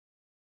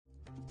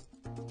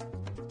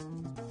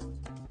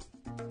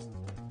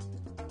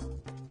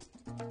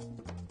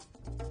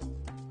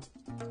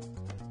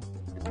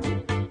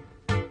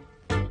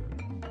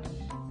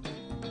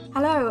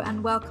Hello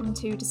and welcome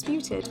to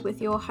Disputed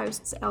with your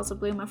hosts Elsa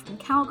Bloomer from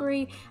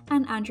Calgary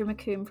and Andrew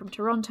McComb from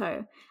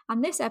Toronto.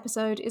 And this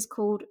episode is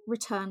called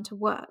Return to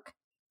Work.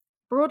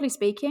 Broadly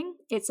speaking,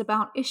 it's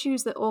about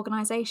issues that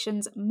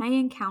organisations may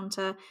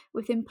encounter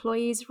with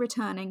employees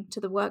returning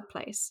to the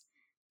workplace.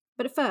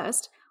 But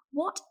first,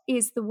 what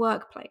is the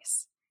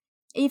workplace?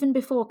 Even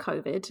before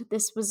COVID,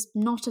 this was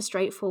not a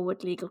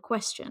straightforward legal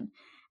question.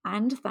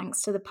 And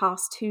thanks to the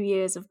past 2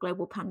 years of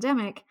global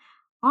pandemic,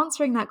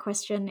 answering that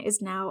question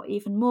is now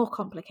even more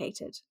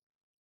complicated.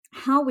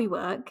 How we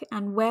work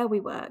and where we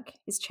work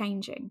is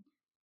changing.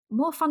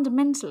 More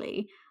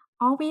fundamentally,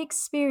 are we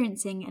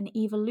experiencing an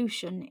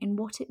evolution in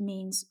what it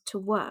means to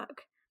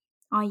work,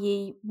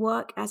 i.e.,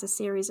 work as a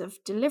series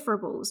of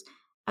deliverables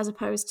as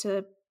opposed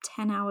to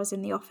 10 hours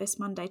in the office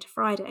Monday to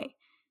Friday?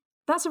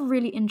 That's a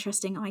really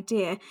interesting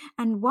idea,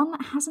 and one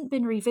that hasn't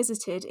been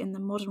revisited in the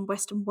modern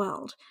Western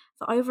world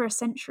for over a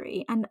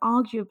century, and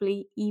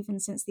arguably even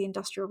since the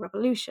Industrial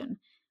Revolution.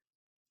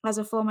 As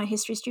a former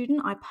history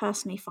student, I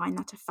personally find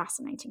that a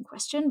fascinating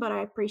question, but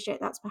I appreciate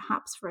that's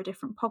perhaps for a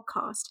different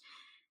podcast.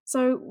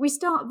 So we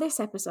start this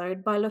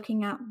episode by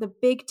looking at the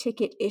big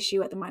ticket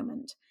issue at the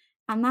moment,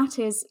 and that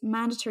is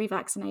mandatory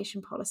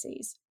vaccination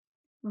policies.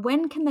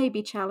 When can they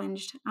be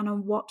challenged and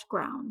on what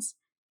grounds?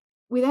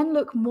 We then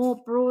look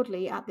more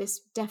broadly at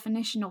this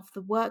definition of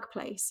the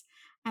workplace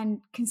and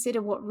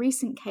consider what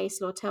recent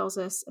case law tells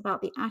us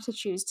about the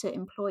attitudes to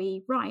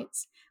employee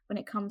rights when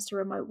it comes to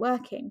remote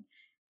working,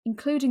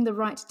 including the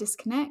right to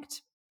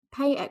disconnect,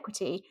 pay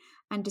equity,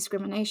 and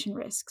discrimination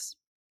risks.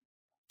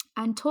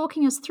 And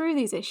talking us through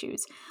these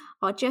issues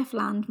are Jeff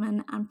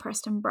Landman and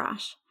Preston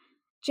Brash.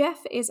 Jeff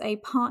is a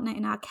partner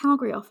in our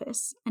Calgary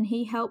office, and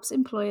he helps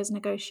employers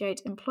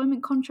negotiate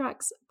employment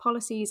contracts,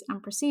 policies,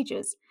 and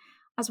procedures,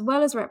 as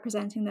well as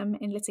representing them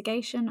in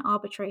litigation,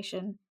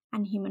 arbitration,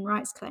 and human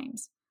rights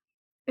claims.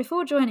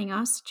 Before joining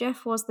us,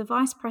 Jeff was the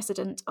Vice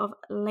President of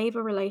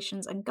Labour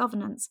Relations and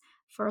Governance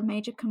for a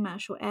major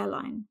commercial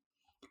airline.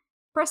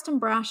 Preston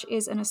Brash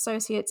is an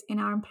associate in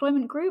our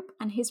employment group,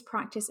 and his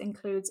practice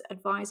includes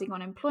advising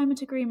on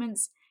employment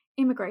agreements,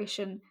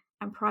 immigration,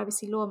 and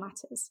privacy law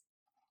matters.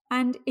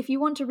 And if you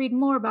want to read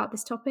more about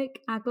this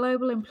topic, our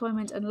Global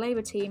Employment and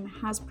Labour team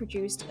has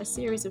produced a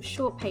series of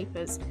short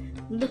papers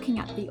looking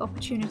at the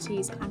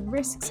opportunities and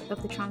risks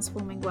of the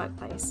transforming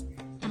workplace,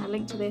 and a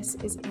link to this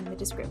is in the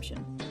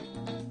description.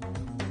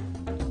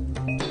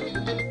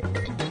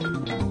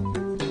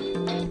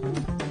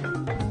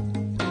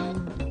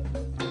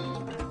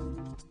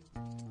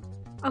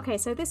 Okay,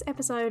 so this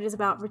episode is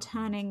about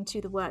returning to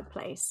the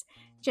workplace.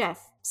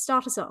 Jeff,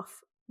 start us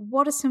off.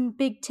 What are some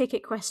big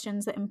ticket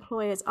questions that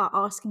employers are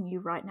asking you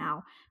right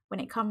now when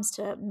it comes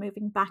to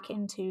moving back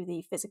into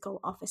the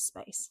physical office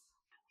space?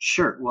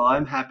 Sure. Well,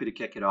 I'm happy to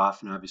kick it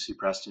off. And obviously,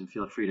 Preston,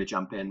 feel free to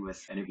jump in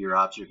with any of your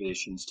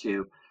observations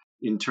too.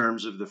 In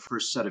terms of the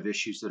first set of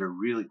issues that are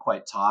really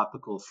quite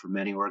topical for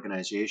many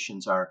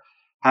organizations are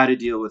how to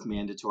deal with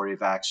mandatory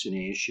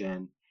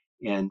vaccination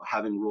and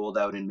having rolled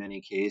out in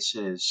many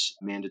cases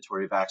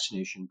mandatory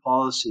vaccination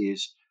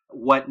policies.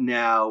 What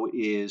now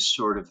is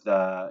sort of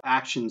the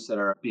actions that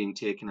are being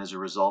taken as a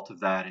result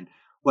of that? And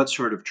what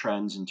sort of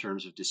trends in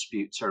terms of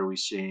disputes are we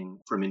seeing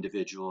from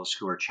individuals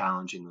who are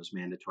challenging those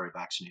mandatory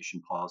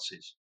vaccination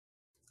policies?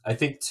 I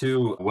think,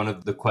 too, one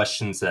of the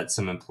questions that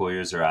some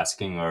employers are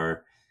asking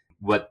are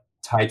what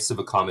types of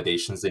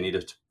accommodations they need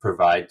to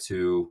provide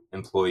to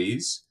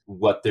employees,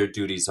 what their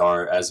duties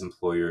are as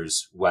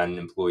employers when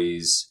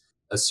employees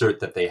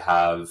assert that they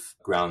have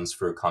grounds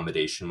for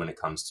accommodation when it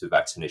comes to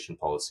vaccination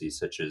policies,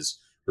 such as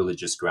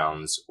religious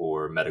grounds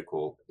or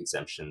medical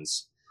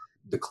exemptions.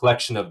 The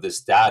collection of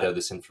this data,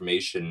 this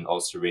information,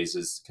 also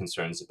raises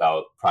concerns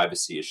about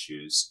privacy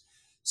issues.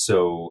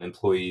 So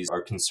employees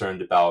are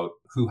concerned about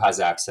who has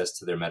access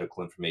to their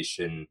medical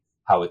information,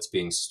 how it's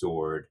being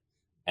stored,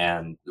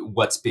 and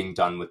what's being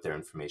done with their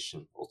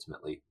information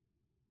ultimately.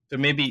 So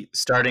maybe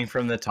starting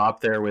from the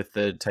top there with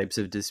the types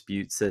of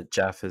disputes that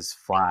Jeff has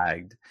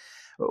flagged,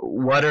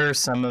 what are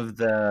some of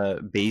the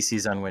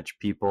bases on which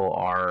people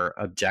are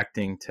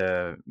objecting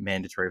to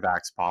mandatory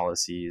vax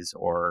policies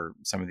or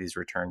some of these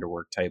return to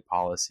work type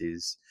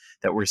policies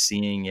that we're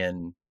seeing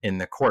in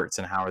the courts,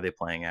 and how are they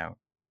playing out?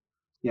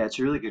 Yeah, it's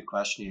a really good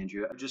question,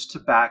 Andrew. Just to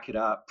back it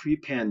up,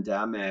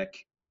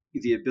 pre-pandemic,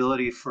 the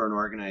ability for an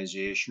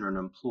organization or an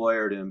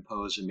employer to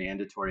impose a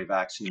mandatory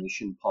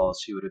vaccination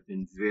policy would have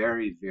been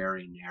very,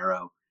 very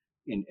narrow,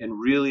 and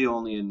really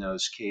only in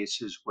those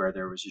cases where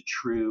there was a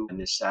true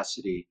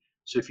necessity.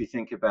 So if you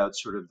think about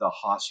sort of the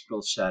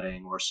hospital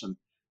setting or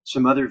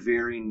some other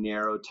very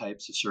narrow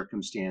types of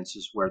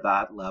circumstances where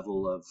that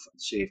level of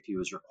safety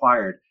was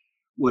required,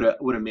 would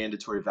a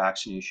mandatory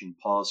vaccination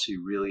policy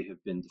really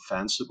have been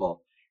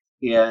defensible?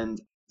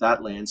 And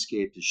that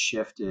landscape has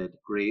shifted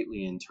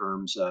greatly in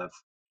terms of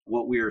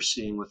what we are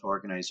seeing with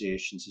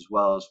organizations, as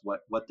well as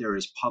what there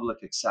is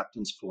public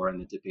acceptance for and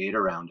the debate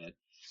around it.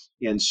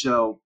 And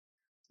so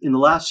in the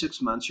last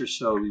 6 months or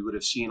so, we would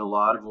have seen a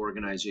lot of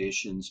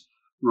organizations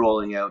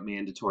rolling out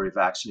mandatory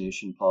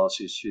vaccination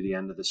policies through the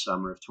end of the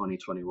summer of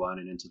 2021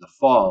 and into the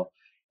fall.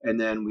 And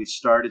then we've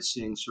started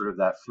seeing sort of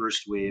that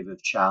first wave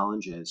of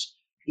challenges.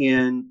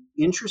 And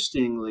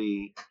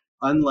interestingly,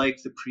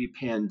 unlike the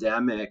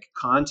pre-pandemic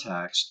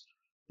context,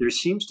 there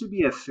seems to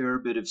be a fair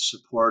bit of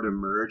support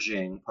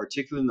emerging,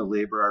 particularly in the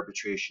labor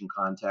arbitration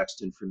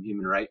context and from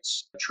human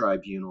rights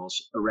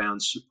tribunals,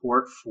 around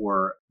support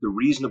for the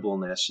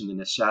reasonableness and the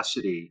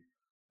necessity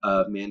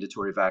of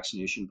mandatory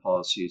vaccination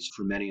policies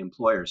for many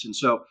employers. And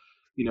so,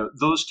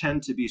 those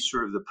tend to be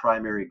sort of the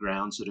primary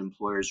grounds that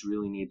employers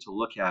really need to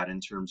look at in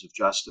terms of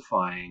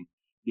justifying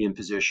the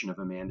imposition of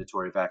a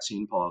mandatory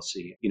vaccine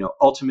policy.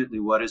 Ultimately,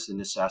 what is the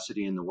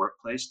necessity in the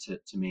workplace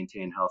to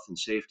maintain health and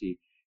safety?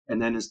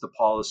 And then is the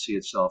policy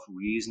itself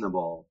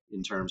reasonable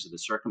in terms of the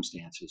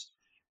circumstances?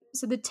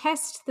 So the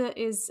test that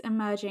is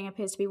emerging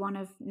appears to be one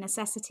of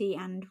necessity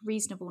and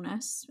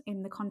reasonableness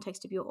in the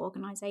context of your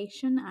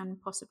organization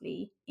and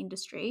possibly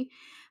industry.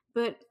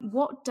 But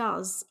what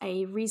does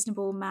a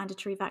reasonable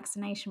mandatory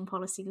vaccination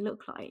policy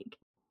look like?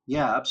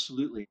 Yeah,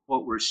 absolutely.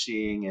 What we're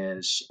seeing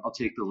is, I'll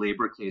take the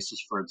labor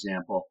cases, for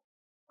example.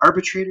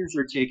 Arbitrators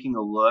are taking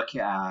a look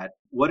at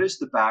what is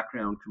the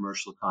background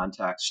commercial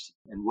context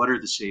and what are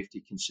the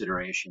safety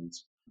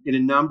considerations. In a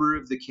number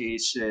of the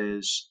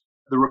cases,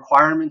 the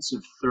requirements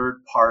of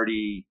third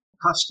party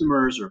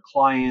customers or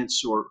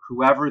clients or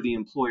whoever the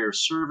employer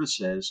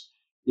services,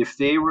 if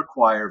they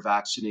require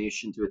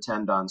vaccination to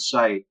attend on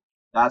site,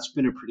 that's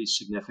been a pretty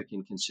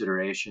significant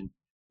consideration.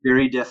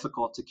 Very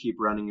difficult to keep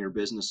running your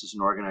business as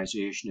an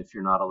organization if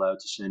you're not allowed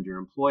to send your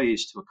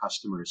employees to a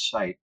customer's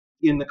site.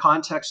 In the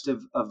context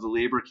of the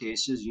labor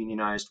cases,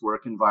 unionized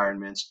work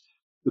environments,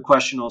 the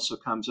question also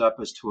comes up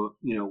as to,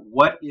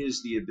 what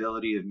is the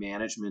ability of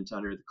management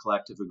under the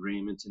collective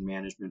agreement and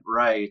management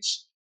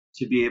rights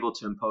to be able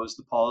to impose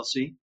the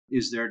policy?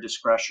 Is there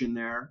discretion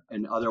there?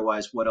 And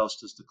otherwise, what else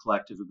does the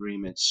collective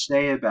agreement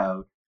say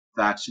about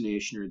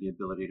vaccination or the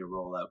ability to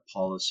roll out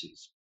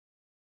policies?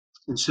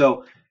 And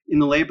so in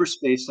the labor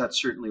space,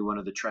 that's certainly one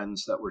of the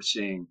trends that we're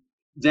seeing.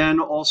 Then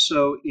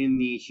also in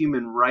the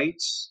human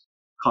rights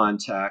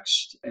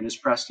context, and as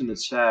Preston had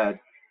said,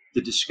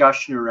 the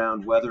discussion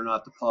around whether or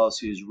not the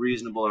policy is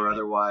reasonable or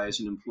otherwise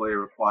an employer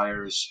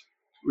requires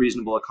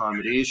reasonable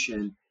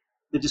accommodation,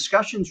 the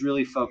discussion's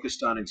really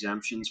focused on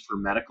exemptions for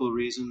medical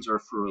reasons or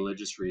for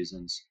religious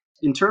reasons.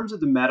 In terms of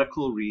the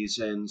medical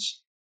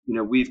reasons,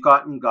 we've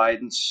gotten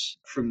guidance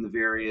from the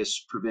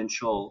various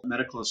provincial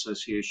medical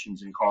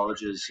associations and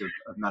colleges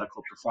of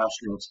medical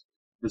professionals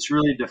that's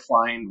really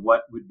defined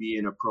what would be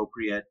an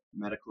appropriate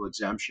medical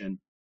exemption.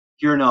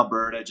 Here in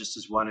Alberta, just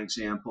as one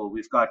example,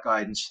 we've got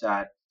guidance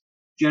that,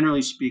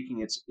 generally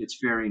speaking, it's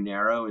very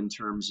narrow in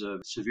terms of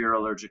severe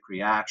allergic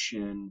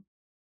reaction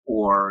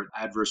or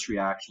adverse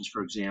reactions,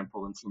 for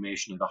example,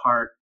 inflammation of the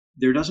heart.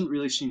 There doesn't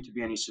really seem to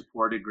be any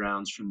supported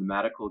grounds from the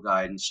medical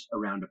guidance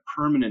around a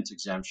permanent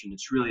exemption.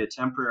 It's really a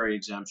temporary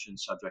exemption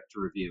subject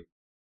to review.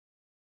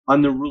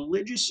 On the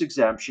religious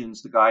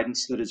exemptions, the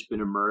guidance that has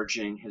been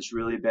emerging has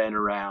really been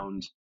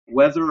around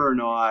whether or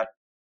not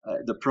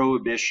the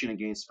prohibition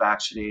against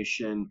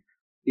vaccination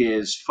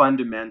is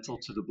fundamental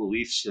to the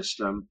belief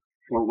system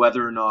or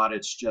whether or not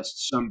it's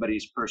just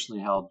somebody's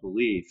personally held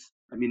belief.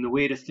 I mean, the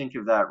way to think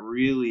of that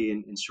really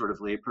in sort of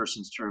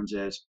layperson's terms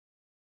is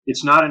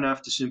it's not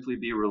enough to simply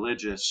be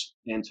religious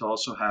and to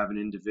also have an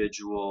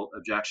individual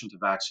objection to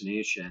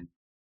vaccination.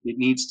 It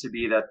needs to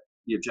be that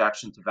the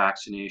objection to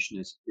vaccination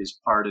is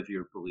part of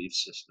your belief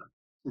system.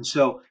 And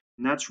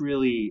that's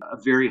really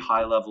a very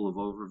high level of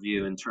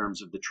overview in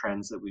terms of the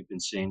trends that we've been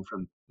seeing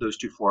from those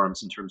two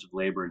forums in terms of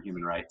labor and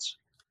human rights.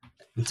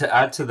 And to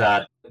add to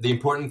that, the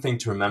important thing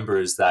to remember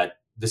is that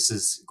this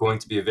is going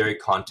to be a very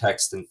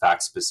context and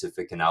fact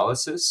specific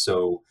analysis.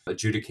 So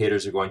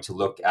adjudicators are going to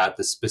look at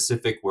the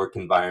specific work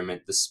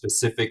environment, the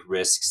specific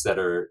risks that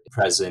are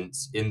present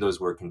in those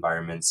work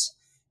environments.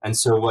 And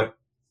so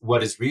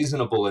what is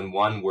reasonable in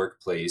one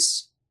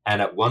workplace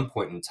and at one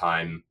point in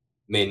time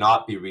may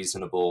not be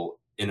reasonable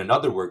in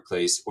another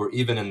workplace or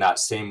even in that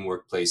same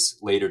workplace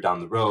later down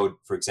the road.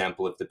 For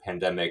example, if the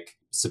pandemic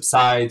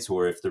subsides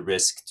or if the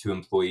risk to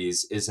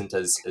employees isn't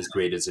as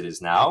great as it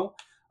is now,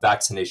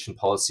 vaccination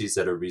policies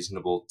that are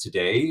reasonable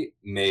today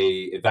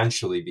may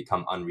eventually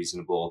become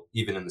unreasonable,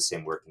 even in the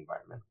same work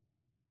environment.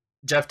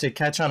 Jeff, to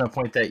catch on a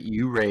point that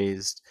you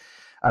raised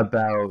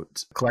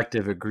about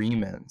collective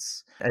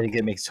agreements, I think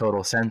it makes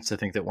total sense to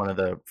think that one of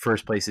the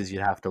first places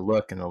you'd have to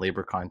look in the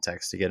labor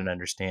context to get an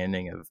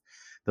understanding of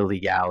the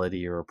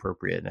legality or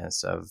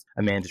appropriateness of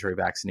a mandatory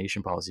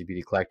vaccination policy be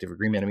the collective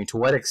agreement. I mean, to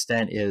what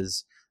extent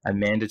is a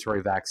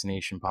mandatory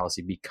vaccination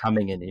policy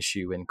becoming an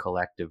issue in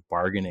collective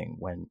bargaining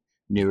when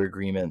new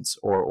agreements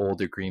or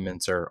old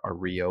agreements are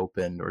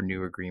reopened or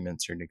new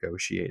agreements are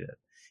negotiated?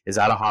 Is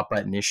that a hot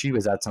button issue?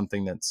 Is that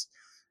something that's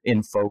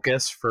in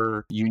focus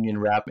for union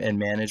rep and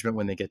management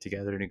when they get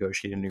together to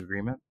negotiate a new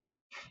agreement?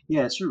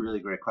 Yeah, it's a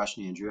really great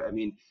question, Andrew. I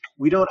mean,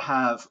 we don't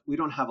have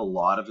a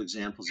lot of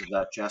examples of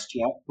that just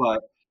yet,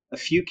 but a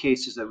few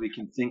cases that we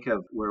can think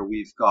of where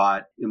we've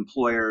got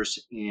employers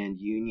and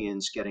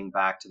unions getting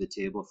back to the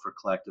table for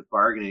collective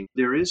bargaining.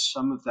 There is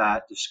some of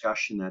that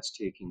discussion that's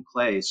taking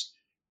place.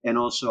 And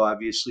also,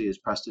 obviously, as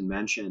Preston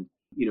mentioned,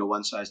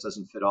 one size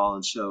doesn't fit all.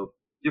 And so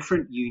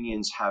different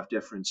unions have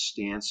different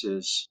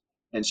stances,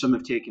 and some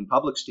have taken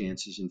public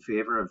stances in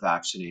favor of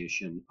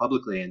vaccination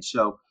publicly. And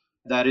so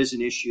that is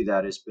an issue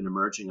that has been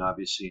emerging,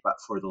 obviously, but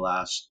for the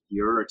last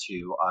year or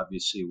two,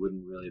 obviously,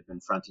 wouldn't really have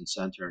been front and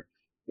center,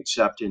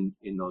 except in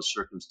those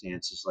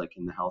circumstances, like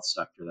in the health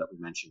sector that we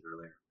mentioned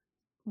earlier.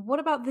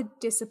 What about the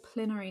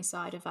disciplinary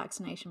side of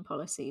vaccination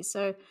policies?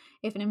 So,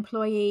 if an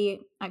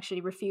employee actually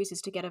refuses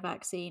to get a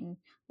vaccine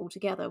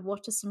altogether,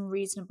 what are some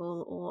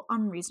reasonable or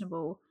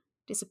unreasonable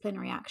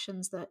disciplinary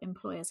actions that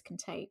employers can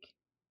take?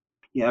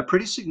 Yeah, a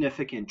pretty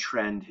significant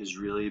trend has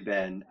really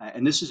been,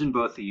 and this is in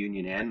both the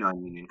union and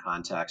non-union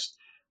context,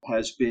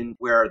 has been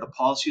where the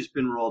policy has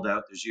been rolled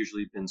out. There's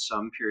usually been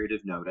some period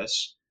of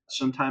notice.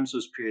 Sometimes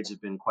those periods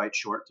have been quite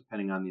short,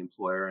 depending on the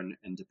employer and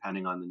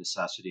depending on the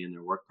necessity in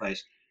their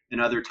workplace. And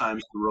other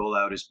times the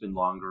rollout has been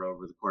longer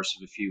over the course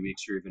of a few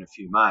weeks or even a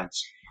few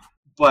months.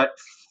 But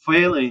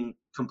failing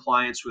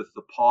compliance with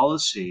the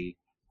policy,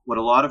 what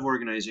a lot of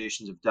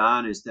organizations have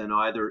done is then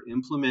either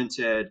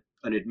implemented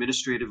an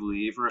administrative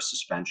leave or a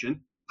suspension,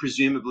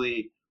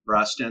 presumably or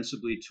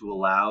ostensibly to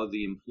allow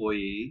the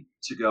employee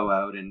to go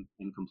out and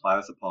comply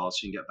with the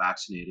policy and get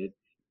vaccinated,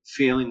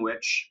 failing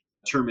which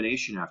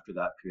termination after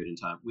that period in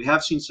time. We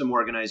have seen some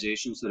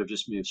organizations that have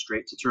just moved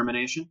straight to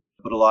termination,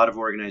 but a lot of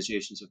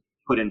organizations have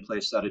put in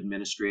place that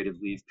administrative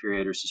leave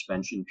period or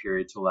suspension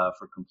period to allow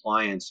for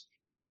compliance.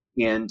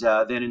 And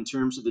then in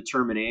terms of the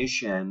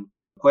termination,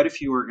 quite a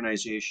few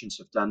organizations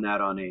have done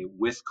that on a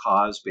with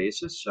cause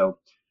basis. So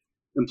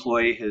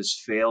employee has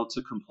failed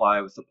to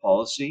comply with the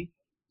policy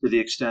to the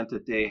extent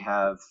that they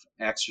have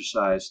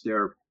exercised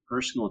their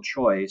personal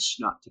choice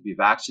not to be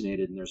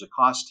vaccinated and there's a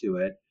cost to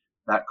it,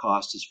 that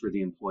cost is for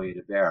the employee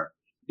to bear.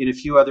 In a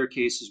few other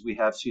cases, we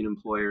have seen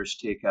employers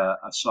take a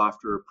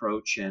softer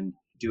approach and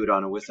do it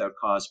on a without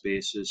cause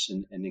basis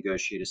and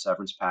negotiate a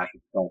severance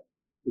package. But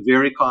the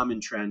very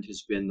common trend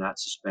has been that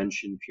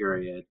suspension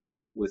period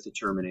with the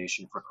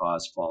termination for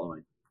cause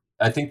following.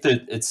 I think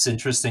that it's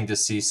interesting to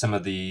see some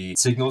of the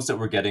signals that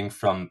we're getting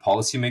from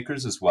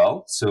policymakers as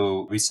well.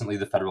 So recently,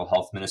 the federal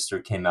health minister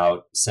came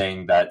out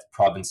saying that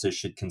provinces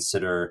should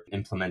consider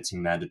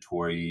implementing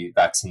mandatory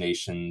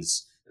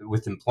vaccinations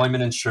with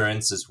employment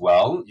insurance as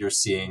well. You're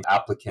seeing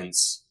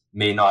applicants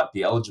may not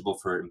be eligible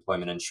for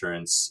employment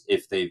insurance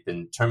if they've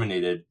been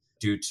terminated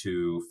due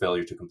to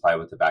failure to comply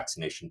with the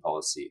vaccination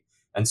policy.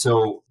 And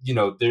so,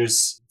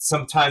 there's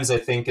sometimes I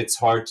think it's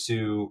hard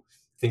to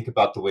think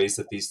about the ways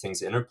that these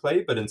things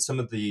interplay. But in some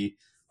of the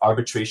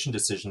arbitration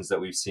decisions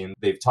that we've seen,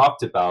 they've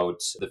talked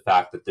about the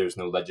fact that there's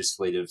no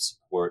legislative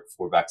support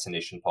for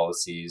vaccination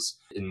policies.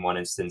 In one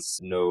instance,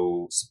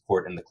 no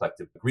support in the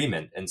collective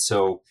agreement. And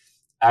so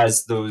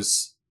as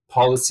those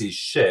policies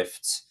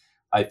shift,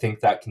 I think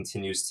that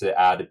continues to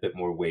add a bit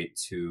more weight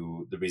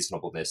to the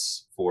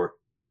reasonableness for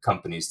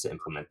companies to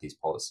implement these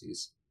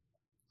policies.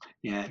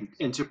 Yeah,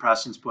 and to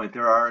Preston's point,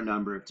 there are a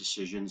number of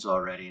decisions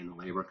already in the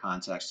labor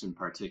context in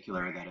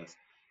particular that have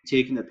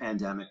taken the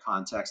pandemic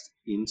context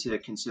into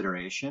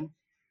consideration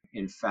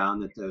and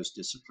found that those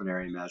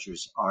disciplinary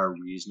measures are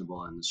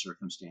reasonable in the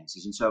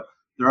circumstances. And so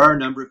there are a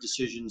number of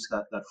decisions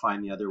that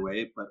find the other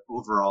way, but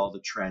overall the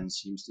trend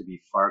seems to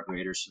be far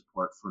greater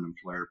support for an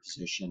employer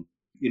position.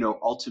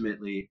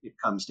 Ultimately it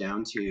comes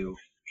down to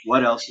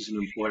what else is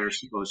an employer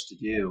supposed to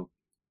do.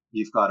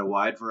 You've got a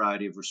wide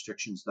variety of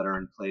restrictions that are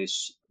in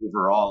place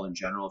overall in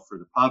general for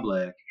the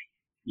public.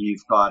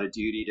 You've got a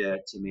duty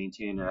to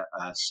maintain a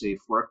safe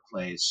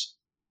workplace.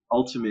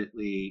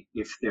 Ultimately,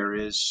 if there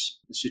is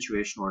a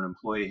situation where an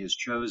employee has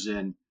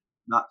chosen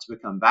not to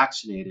become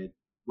vaccinated,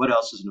 what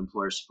else is an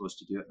employer supposed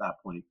to do at that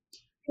point?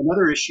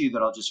 Another issue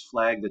that I'll just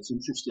flag that's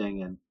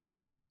interesting, and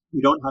we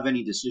don't have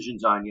any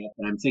decisions on yet,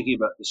 but I'm thinking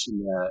about this in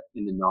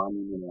the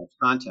non-unionized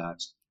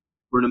context,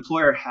 where an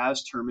employer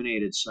has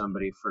terminated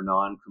somebody for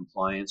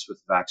non-compliance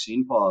with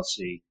vaccine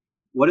policy.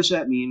 What does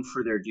that mean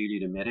for their duty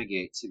to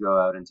mitigate to go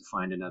out and to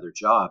find another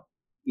job?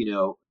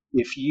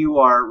 If you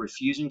are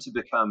refusing to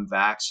become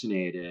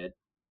vaccinated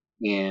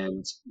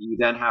and you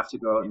then have to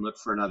go out and look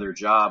for another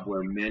job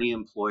where many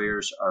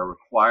employers are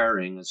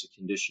requiring as a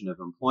condition of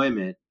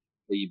employment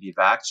that you be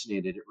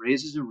vaccinated, it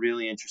raises a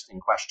really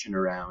interesting question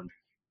around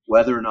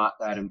whether or not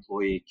that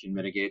employee can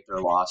mitigate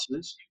their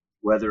losses,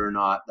 whether or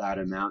not that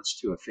amounts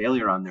to a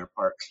failure on their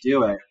part to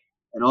do it,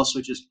 and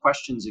also just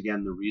questions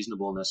again the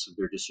reasonableness of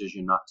their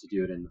decision not to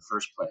do it in the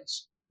first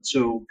place.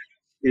 So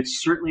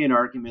it's certainly an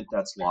argument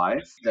that's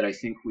live that I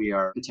think we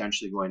are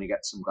potentially going to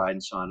get some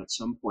guidance on at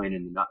some point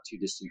in the not too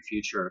distant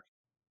future.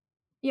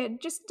 Yeah,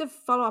 just to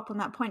follow up on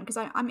that point, because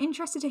I'm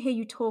interested to hear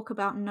you talk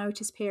about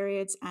notice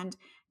periods and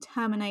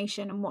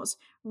termination and what's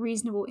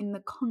reasonable in the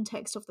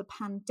context of the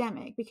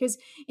pandemic. Because,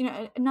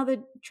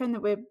 another trend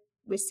that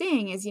we're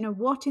seeing is,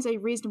 what is a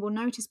reasonable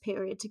notice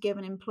period to give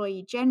an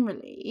employee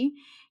generally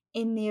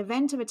in the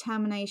event of a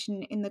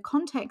termination in the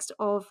context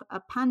of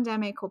a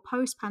pandemic or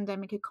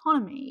post-pandemic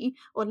economy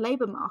or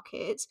labor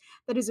market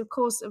that is, of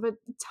course, of a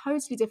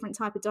totally different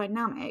type of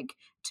dynamic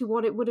to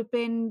what it would have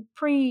been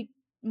pre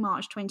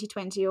March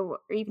 2020 or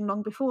even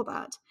long before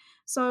that.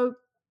 So,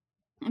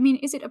 I mean,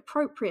 is it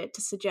appropriate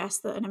to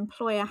suggest that an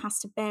employer has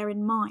to bear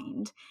in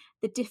mind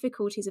the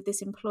difficulties of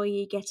this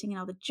employee getting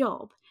another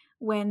job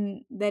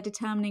when they're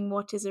determining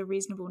what is a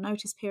reasonable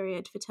notice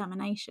period for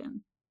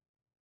termination?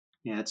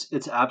 Yeah,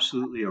 it's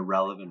absolutely a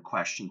relevant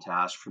question to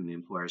ask from the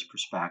employer's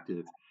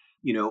perspective.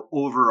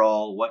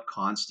 Overall, what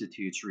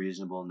constitutes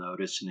reasonable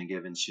notice in a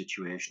given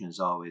situation is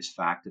always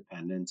fact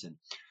dependent, and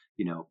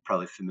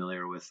probably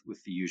familiar with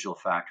the usual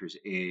factors: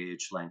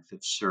 age, length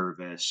of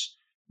service,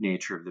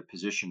 nature of the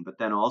position, but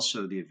then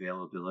also the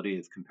availability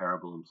of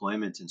comparable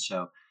employment. And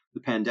so the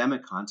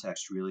pandemic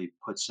context really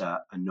puts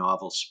a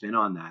novel spin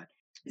on that.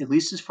 At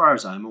least as far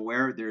as I'm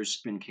aware,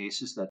 there's been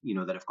cases that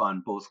have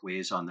gone both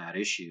ways on that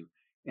issue.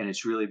 And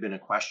it's really been a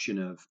question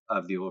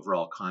of the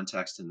overall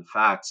context and the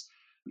facts.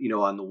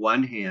 On the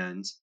one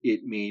hand,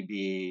 it may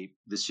be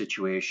the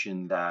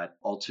situation that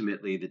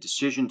ultimately the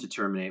decision to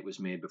terminate was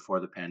made before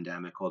the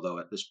pandemic, although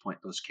at this point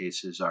those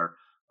cases are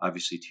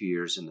obviously 2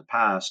 years in the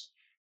past.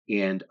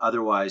 And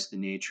otherwise, the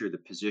nature of the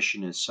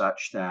position is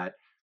such that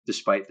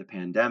despite the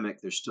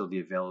pandemic, there's still the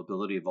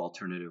availability of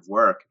alternative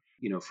work.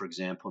 For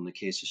example, in the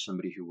case of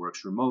somebody who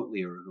works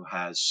remotely or who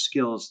has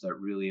skills that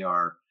really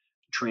are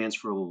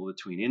transferable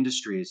between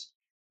industries,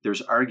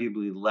 there's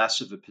arguably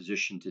less of a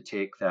position to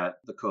take that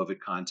the COVID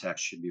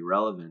context should be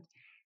relevant.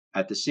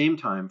 At the same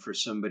time, for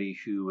somebody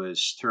who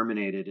was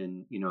terminated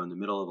in the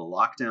middle of a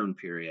lockdown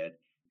period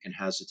and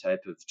has a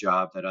type of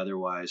job that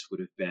otherwise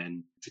would have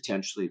been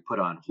potentially put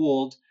on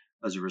hold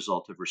as a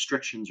result of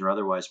restrictions or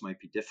otherwise might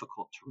be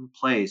difficult to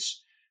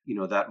replace,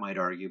 that might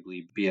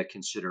arguably be a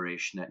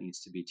consideration that needs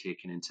to be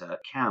taken into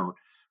account,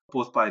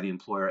 both by the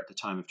employer at the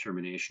time of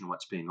termination,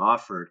 what's being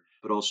offered,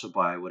 but also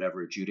by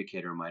whatever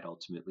adjudicator might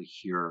ultimately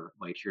hear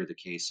the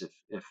case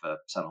if a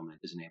settlement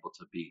isn't able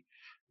to be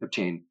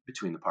obtained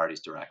between the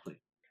parties directly.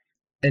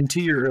 And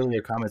to your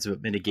earlier comments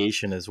about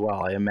mitigation as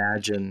well, I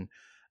imagine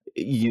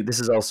this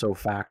is also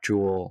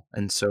factual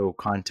and so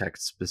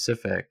context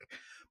specific.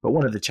 But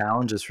one of the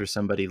challenges for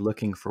somebody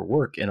looking for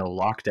work in a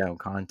lockdown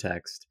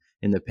context,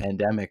 in the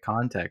pandemic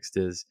context,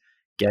 is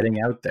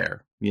getting out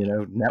there,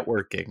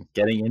 networking,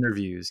 getting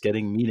interviews,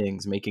 getting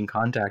meetings, making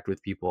contact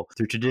with people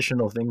through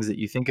traditional things that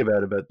you think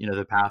about,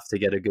 the path to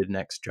get a good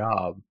next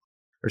job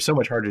are so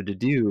much harder to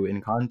do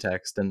in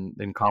context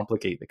and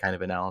complicate the kind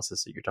of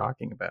analysis that you're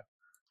talking about.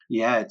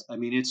 Yeah,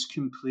 it's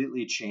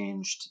completely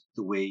changed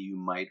the way you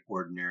might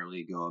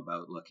ordinarily go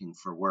about looking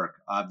for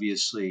work.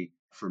 Obviously,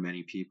 for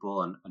many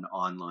people, an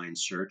online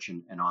search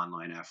and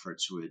online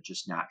efforts would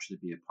just naturally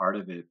be a part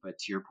of it. But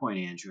to your point,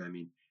 Andrew,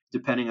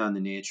 depending on the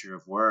nature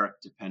of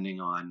work, depending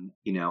on,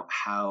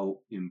 how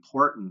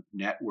important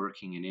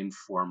networking and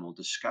informal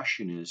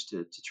discussion is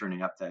to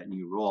turning up that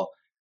new role,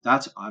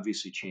 that's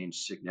obviously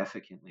changed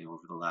significantly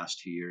over the last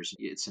 2 years.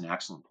 It's an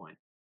excellent point.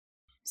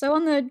 So,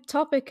 on the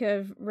topic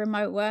of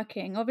remote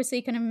working,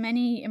 obviously, kind of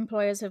many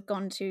employers have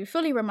gone to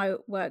fully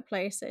remote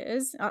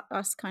workplaces,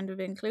 us kind of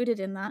included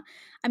in that.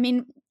 I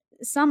mean,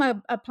 some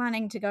are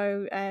planning to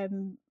go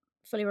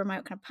fully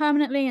remote kind of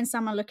permanently, and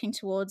some are looking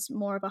towards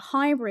more of a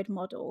hybrid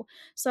model.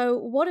 So,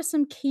 what are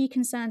some key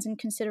concerns and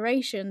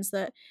considerations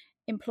that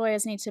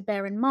employers need to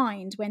bear in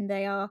mind when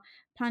they are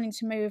planning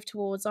to move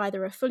towards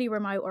either a fully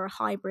remote or a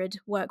hybrid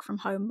work from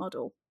home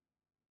model?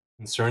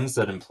 Concerns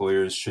that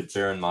employers should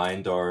bear in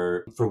mind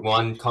are, for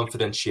one,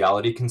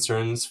 confidentiality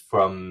concerns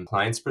from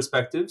clients'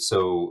 perspective.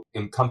 So,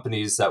 in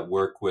companies that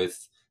work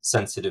with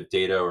sensitive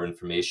data or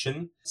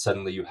information,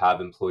 suddenly you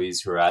have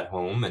employees who are at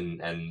home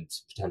and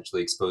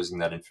potentially exposing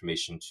that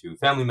information to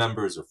family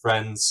members or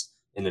friends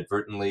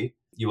inadvertently.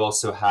 You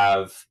also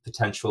have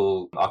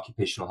potential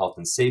occupational health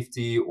and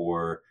safety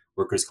or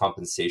workers'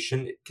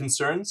 compensation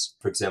concerns.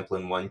 For example,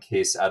 in one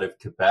case out of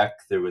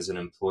Quebec, there was an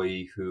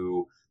employee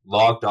who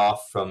logged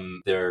off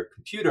from their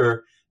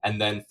computer and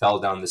then fell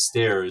down the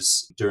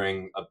stairs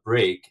during a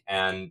break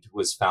and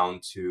was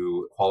found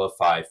to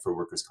qualify for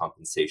workers'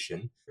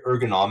 compensation.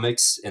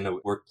 Ergonomics in a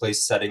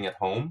workplace setting at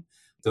home,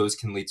 those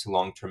can lead to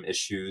long-term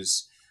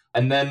issues.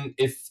 And then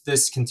if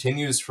this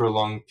continues for a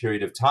long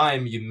period of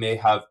time, you may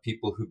have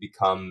people who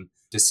become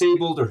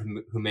disabled or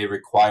who may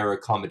require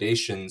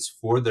accommodations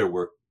for their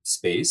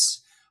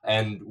workspace.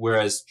 And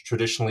whereas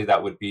traditionally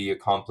that would be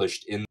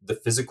accomplished in the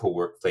physical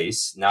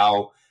workplace,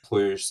 now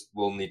employers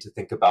will need to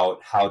think about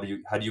how do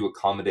you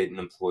accommodate an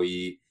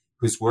employee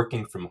who's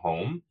working from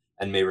home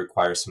and may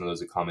require some of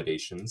those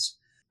accommodations.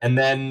 And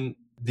then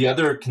the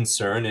other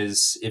concern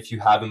is if you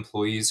have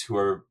employees who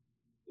are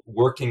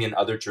working in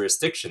other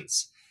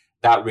jurisdictions.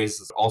 That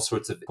raises all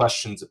sorts of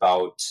questions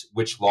about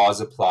which laws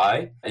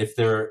apply. If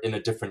they're in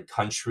a different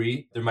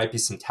country, there might be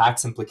some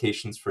tax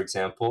implications, for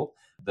example,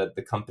 that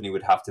the company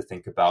would have to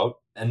think about.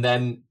 And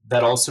then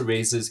that also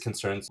raises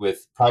concerns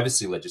with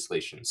privacy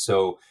legislation.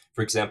 So,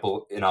 for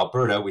example, in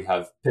Alberta, we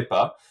have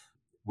PIPA,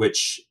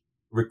 which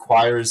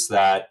requires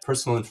that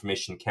personal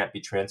information can't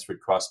be transferred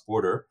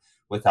cross-border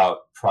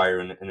without prior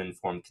and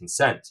informed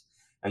consent.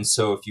 And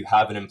so if you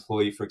have an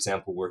employee, for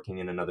example, working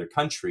in another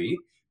country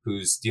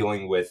who's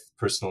dealing with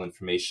personal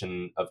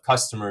information of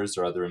customers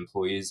or other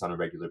employees on a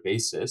regular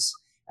basis,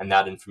 and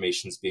that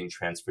information is being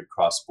transferred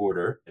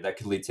cross-border, that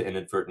could lead to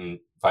inadvertent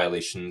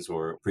violations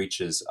or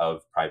breaches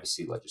of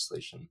privacy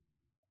legislation.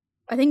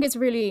 I think it's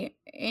really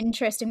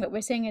interesting what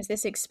we're seeing is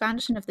this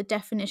expansion of the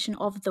definition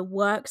of the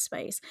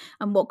workspace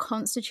and what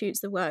constitutes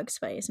the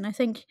workspace. And I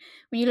think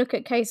when you look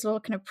at case law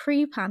kind of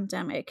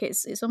pre-pandemic,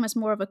 it's almost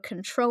more of a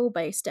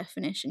control-based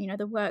definition.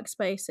 The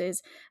workspace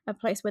is a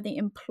place where the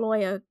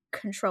employer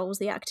controls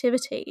the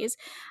activities.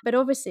 But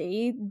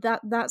obviously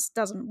that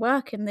doesn't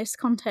work in this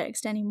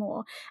context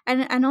anymore.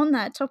 And on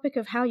that topic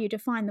of how you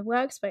define the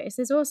workspace,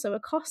 there's also a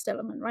cost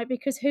element, right?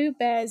 Because you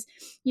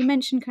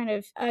mentioned kind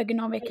of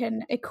ergonomic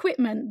and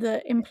equipment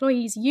that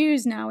employees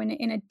use now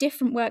in a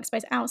different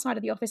workspace outside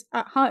of the office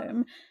at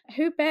home.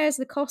 Who bears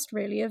the cost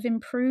really of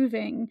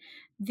improving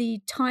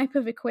the type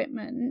of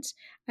equipment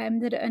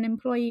that an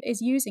employee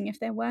is using if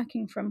they're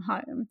working from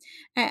home?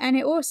 And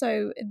it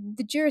also,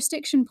 the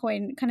jurisdiction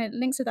point kind of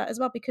links to that as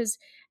well, because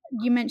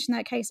you mentioned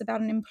that case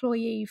about an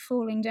employee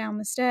falling down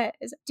the stairs.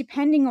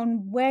 Depending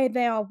on where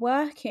they are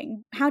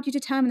working, how do you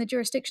determine the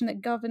jurisdiction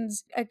that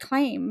governs a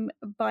claim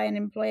by an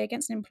employee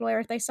against an employer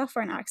if they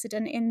suffer an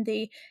accident in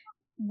the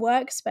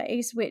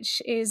workspace,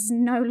 which is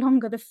no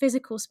longer the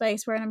physical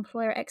space where an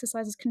employer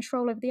exercises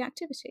control over the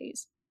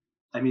activities?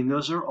 I mean,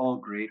 those are all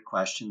great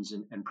questions.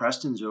 And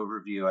Preston's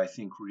overview, I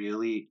think,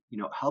 really,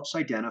 helps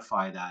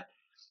identify that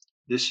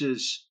this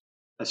is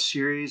a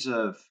series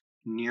of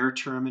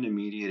near-term and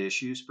immediate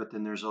issues, but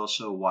then there's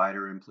also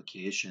wider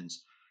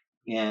implications.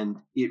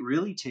 And it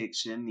really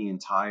takes in the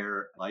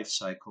entire life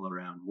cycle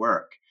around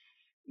work.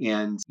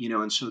 And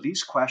so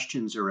these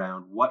questions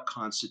around what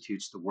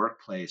constitutes the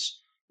workplace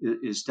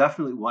is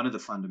definitely one of the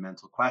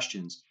fundamental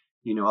questions.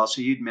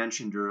 Also, you'd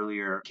mentioned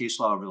earlier case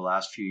law over the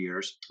last few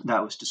years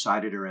that was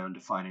decided around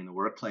defining the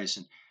workplace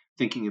and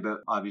thinking about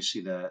obviously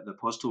the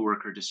postal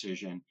worker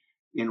decision,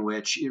 in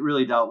which it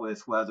really dealt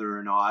with whether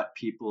or not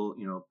people,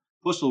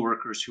 postal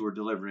workers who are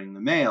delivering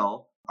the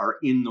mail are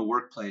in the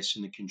workplace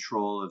in the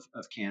control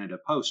of Canada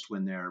Post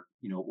when they're,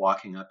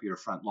 walking up your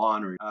front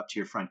lawn or up to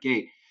your front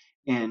gate.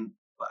 And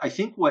I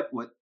think what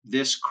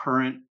this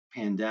current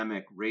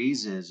pandemic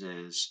raises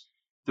is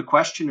the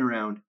question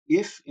around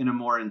if, in a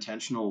more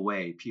intentional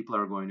way, people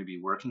are going to be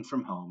working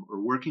from home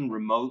or working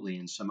remotely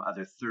in some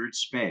other third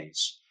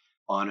space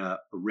on a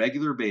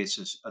regular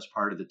basis as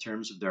part of the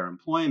terms of their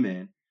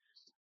employment.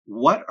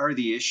 What are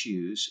the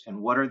issues and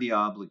what are the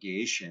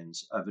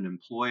obligations of an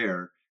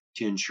employer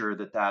to ensure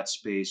that that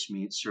space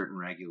meets certain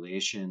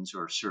regulations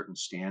or certain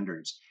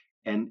standards?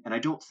 And I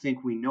don't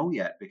think we know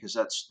yet, because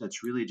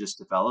that's really just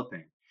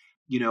developing.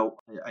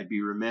 I'd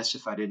be remiss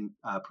if I didn't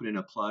put in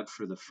a plug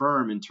for the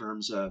firm in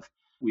terms of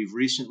we've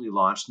recently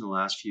launched in the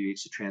last few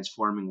weeks a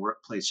transforming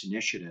workplace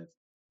initiative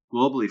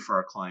globally for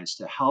our clients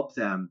to help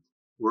them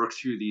work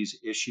through these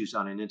issues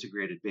on an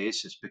integrated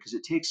basis, because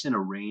it takes in a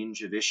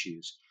range of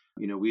issues.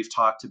 We've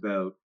talked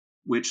about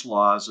which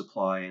laws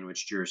apply in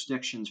which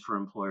jurisdictions for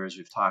employers.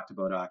 We've talked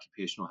about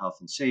occupational health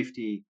and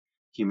safety,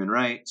 human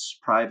rights,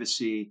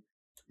 privacy.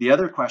 The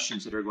other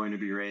questions that are going to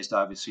be raised,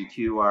 obviously,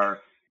 too, are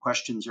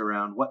questions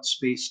around what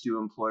space do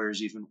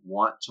employers even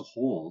want to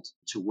hold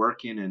to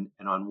work in, and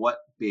on what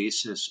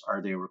basis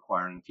are they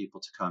requiring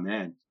people to come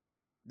in?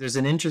 There's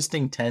an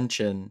interesting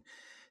tension,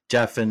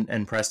 Jeff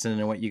and Preston,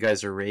 and what you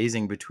guys are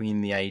raising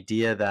between the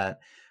idea that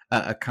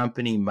a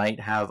company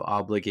might have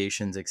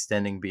obligations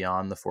extending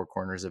beyond the four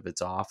corners of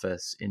its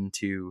office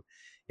into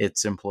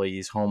its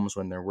employees' homes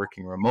when they're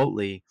working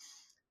remotely,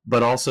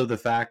 but also the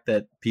fact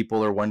that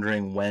people are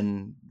wondering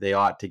when they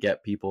ought to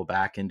get people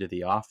back into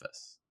the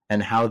office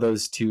and how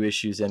those two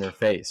issues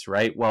interface,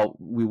 right? Well,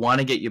 we want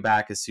to get you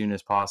back as soon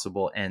as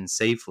possible and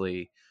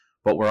safely,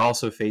 but we're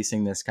also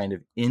facing this kind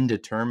of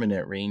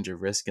indeterminate range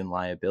of risk and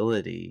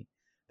liability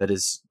that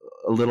is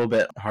a little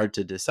bit hard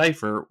to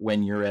decipher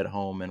when you're at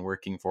home and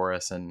working for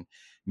us, and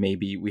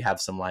maybe we have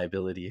some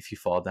liability if you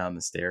fall down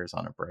the stairs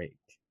on a break.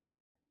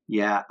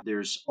 Yeah,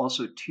 there's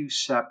also two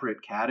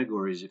separate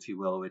categories, if you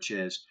will, which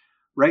is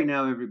right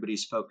now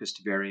everybody's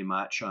focused very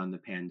much on the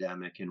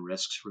pandemic and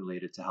risks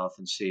related to health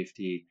and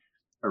safety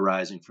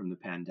arising from the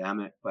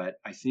pandemic. But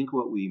I think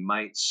what we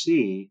might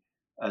see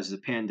as the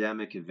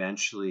pandemic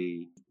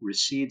eventually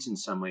recedes in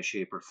some way,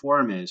 shape, or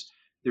form is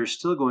there's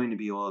still going to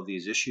be all of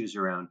these issues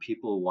around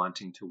people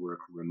wanting to work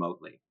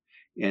remotely.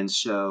 And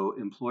so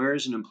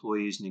employers and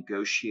employees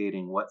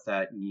negotiating what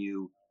that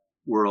new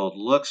world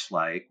looks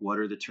like, what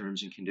are the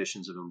terms and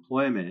conditions of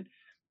employment.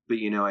 But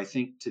I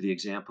think to the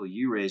example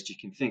you raised, you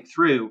can think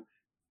through,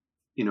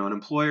 an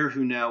employer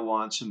who now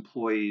wants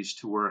employees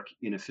to work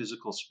in a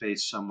physical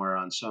space somewhere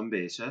on some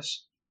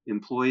basis,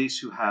 employees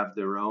who have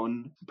their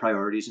own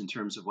priorities in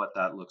terms of what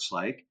that looks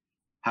like.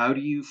 How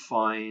do you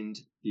find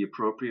the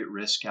appropriate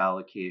risk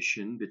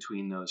allocation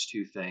between those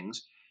two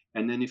things?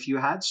 And then if you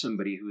had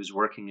somebody who is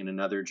working in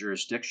another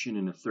jurisdiction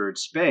in a third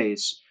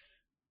space,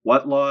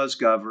 what laws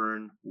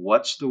govern?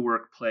 What's the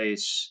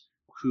workplace?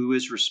 Who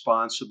is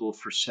responsible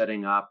for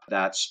setting up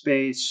that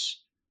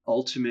space?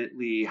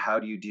 Ultimately, how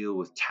do you deal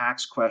with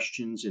tax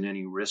questions and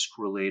any risk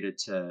related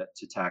to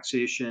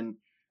taxation?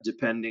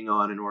 Depending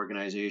on an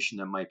organization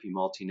that might be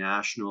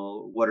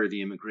multinational, what are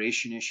the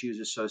immigration issues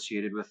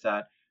associated with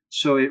that?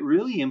 So it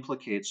really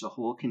implicates a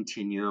whole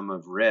continuum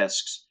of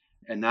risks.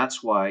 And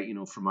that's why,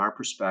 from our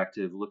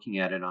perspective, looking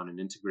at it on an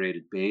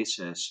integrated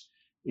basis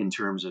in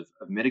terms of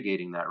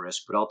mitigating that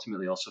risk, but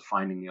ultimately also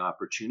finding the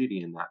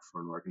opportunity in that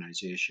for an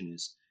organization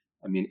is,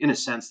 I mean, in a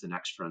sense, the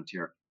next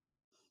frontier.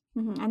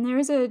 And there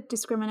is a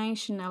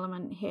discrimination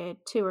element here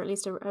too, or at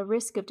least a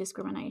risk of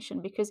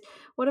discrimination, because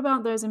what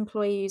about those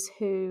employees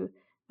who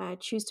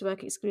choose to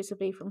work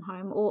exclusively from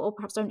home, or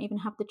perhaps don't even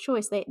have the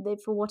choice? They,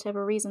 for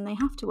whatever reason, they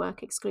have to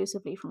work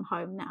exclusively from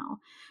home now.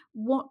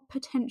 What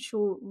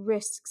potential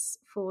risks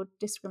for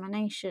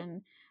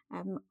discrimination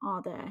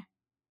are there?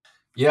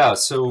 Yeah,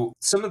 so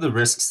some of the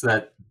risks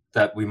that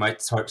we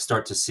might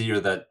start to see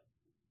are that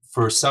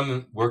for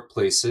some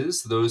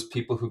workplaces, those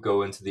people who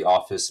go into the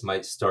office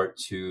might start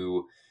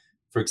to,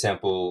 for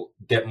example,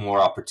 get more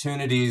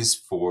opportunities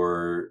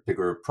for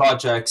bigger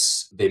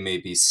projects. They may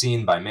be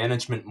seen by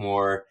management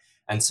more.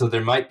 And so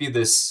there might be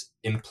this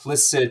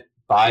implicit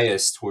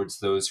bias towards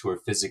those who are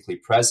physically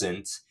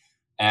present,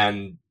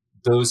 and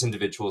those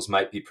individuals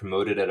might be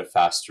promoted at a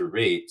faster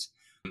rate.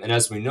 And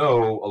as we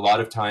know, a lot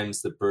of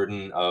times the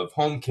burden of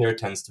home care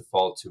tends to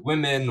fall to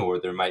women, or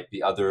there might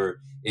be other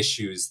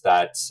issues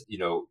that,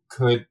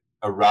 could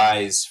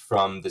arise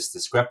from this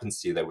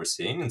discrepancy that we're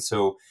seeing. And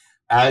so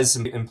as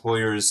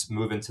employers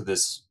move into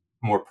this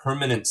more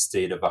permanent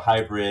state of a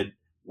hybrid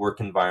work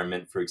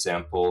environment, for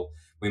example,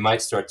 we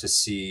might start to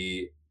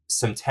see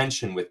some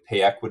tension with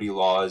pay equity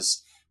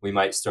laws. We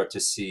might start to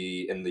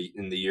see in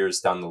the years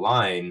down the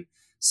line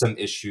some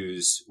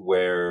issues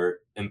where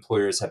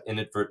employers have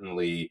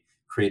inadvertently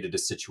created a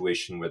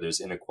situation where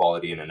there's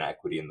inequality and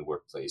inequity in the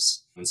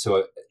workplace. And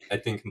so I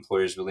think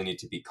employers really need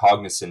to be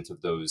cognizant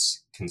of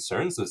those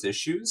concerns, those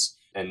issues,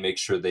 and make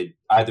sure they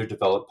either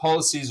develop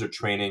policies or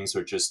trainings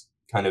or just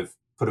kind of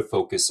put a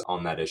focus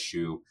on that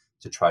issue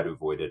to try to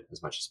avoid it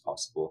as much as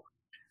possible.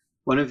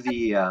 One of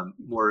the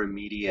more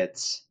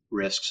immediate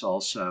risks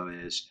also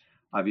is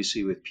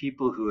obviously with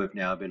people who have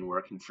now been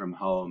working from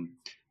home.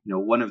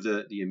 One of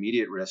the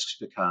immediate risks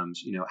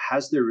becomes,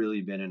 has there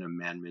really been an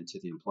amendment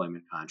to the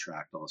employment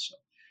contract also?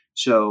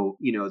 So,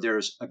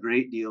 there's a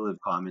great deal of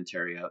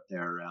commentary out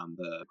there around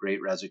the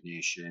great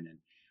resignation, and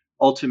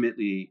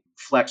ultimately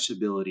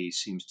flexibility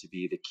seems to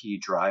be the key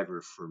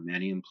driver for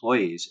many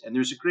employees. And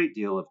there's a great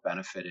deal of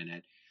benefit in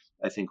it,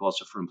 I think,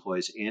 also for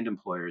employees and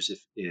employers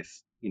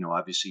if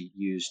obviously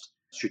used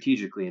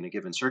strategically in a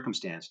given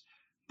circumstance.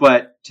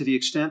 But to the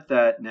extent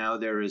that now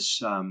there is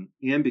some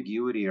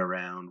ambiguity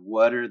around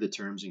what are the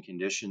terms and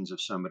conditions of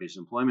somebody's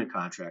employment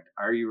contract,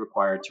 are you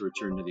required to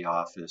return to the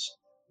office,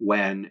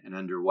 when and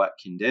under what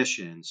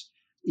conditions?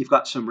 You've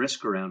got some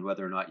risk around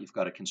whether or not you've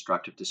got a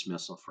constructive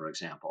dismissal, for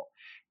example.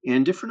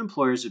 And different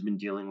employers have been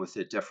dealing with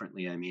it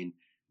differently. I mean,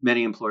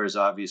 many employers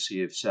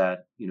obviously have said,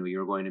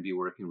 you're going to be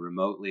working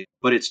remotely,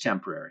 but it's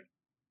temporary.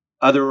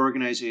 Other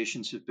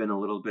organizations have been a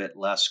little bit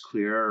less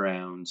clear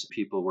around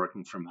people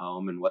working from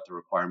home and what the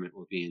requirement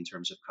will be in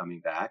terms of coming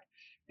back.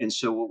 And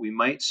so what we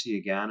might see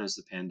again as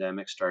the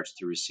pandemic starts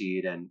to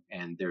recede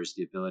and there's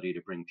the ability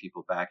to bring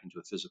people back into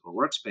a physical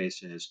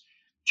workspace is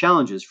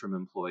challenges from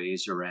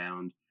employees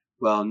around,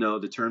 well, no,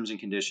 the terms and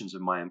conditions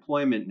of my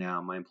employment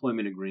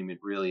agreement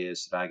really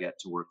is that I get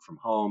to work from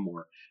home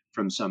or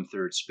from some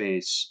third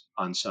space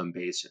on some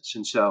basis.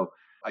 And so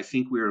I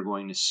think we are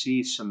going to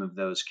see some of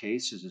those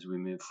cases as we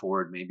move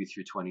forward, maybe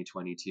through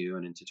 2022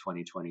 and into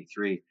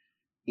 2023.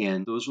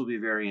 And those will be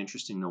very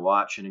interesting to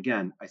watch. And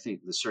again, I think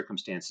the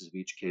circumstances of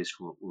each case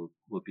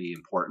will be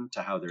important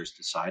to how there's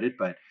decided,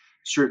 but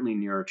certainly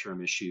nearer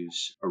term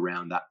issues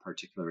around that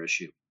particular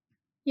issue.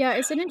 Yeah,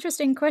 it's an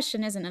interesting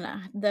question, isn't it?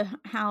 The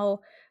how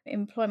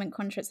employment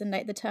contracts and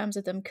the terms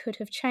of them could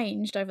have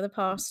changed over the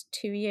past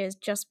 2 years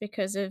just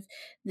because of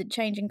the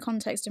changing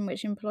context in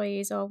which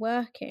employees are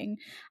working.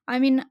 I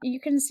mean,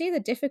 you can see the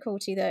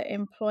difficulty that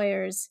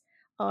employers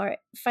are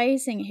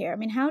facing here. I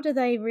mean, how do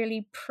they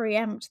really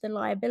preempt the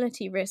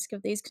liability risk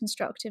of these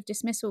constructive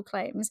dismissal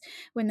claims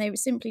when they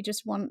simply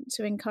just want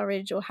to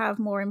encourage or have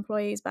more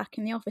employees back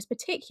in the office,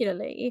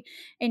 particularly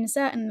in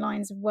certain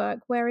lines of work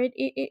where it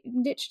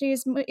literally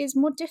is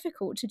more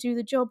difficult to do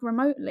the job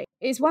remotely?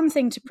 It's one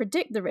thing to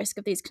predict the risk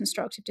of these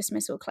constructive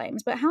dismissal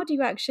claims, but how do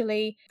you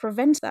actually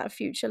prevent that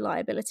future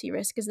liability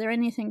risk? Is there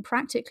anything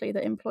practically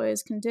that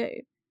employers can do?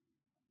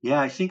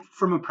 Yeah, I think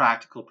from a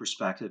practical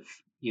perspective,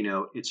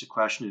 it's a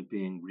question of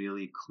being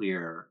really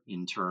clear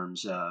in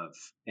terms of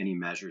any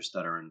measures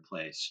that are in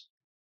place,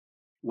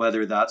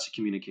 whether that's a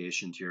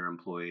communication to your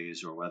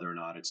employees or whether or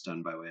not it's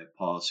done by way of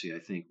policy. I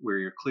think where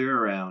you're clear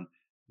around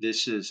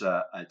this is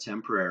a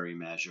temporary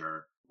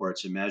measure or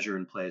it's a measure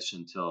in place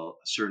until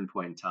a certain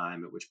point in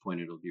time, at which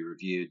point it'll be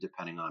reviewed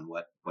depending on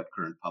what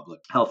current public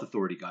health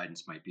authority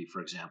guidance might be,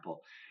 for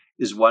example,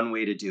 is one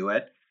way to do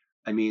it.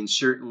 I mean,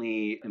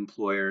 certainly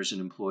employers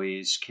and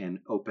employees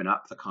can open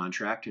up the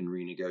contract and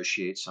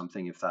renegotiate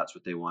something if that's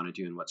what they want to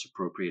do and what's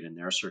appropriate in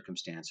their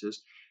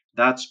circumstances.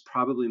 That's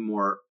probably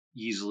more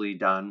easily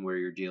done where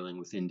you're dealing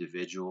with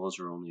individuals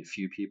or only a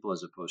few people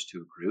as opposed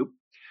to a group.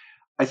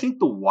 I think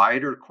the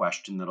wider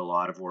question that a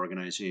lot of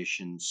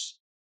organizations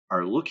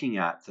are looking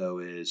at, though,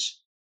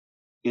 is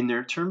in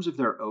their terms of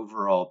their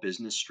overall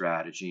business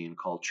strategy and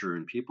culture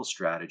and people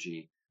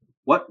strategy,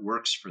 what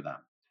works for them?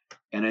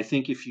 And I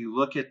think if you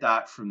look at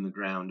that from the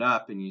ground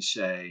up and you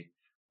say,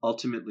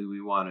 ultimately,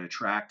 we want to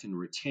attract and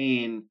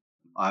retain,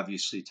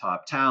 obviously,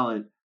 top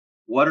talent,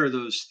 what are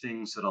those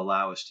things that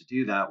allow us to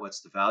do that? What's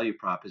the value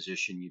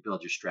proposition? You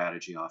build your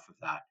strategy off of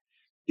that.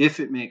 If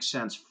it makes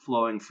sense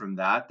flowing from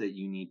that, that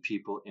you need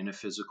people in a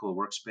physical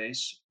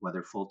workspace,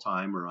 whether full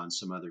time or on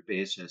some other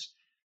basis,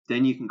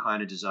 then you can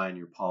kind of design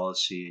your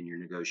policy and your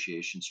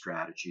negotiation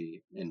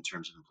strategy in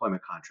terms of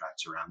employment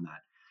contracts around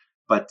that.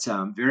 But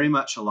very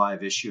much a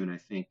live issue. And I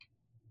think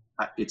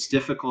it's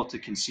difficult to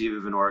conceive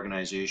of an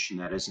organization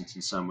that isn't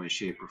in some way,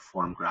 shape, or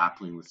form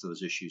grappling with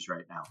those issues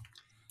right now.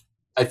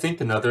 I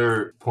think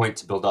another point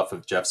to build off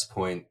of Jeff's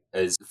point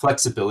is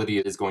flexibility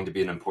is going to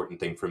be an important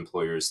thing for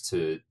employers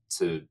to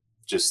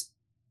just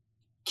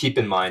keep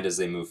in mind as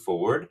they move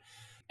forward,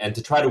 and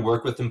to try to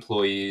work with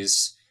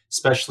employees,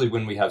 especially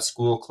when we have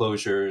school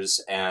closures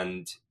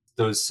and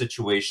those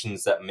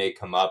situations that may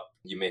come up.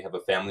 You may have a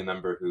family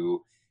member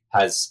who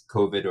has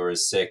COVID or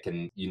is sick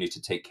and you need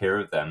to take care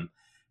of them.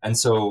 And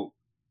so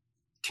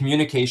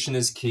communication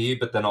is key,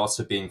 but then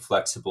also being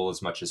flexible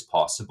as much as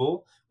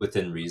possible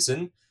within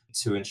reason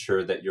to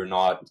ensure that you're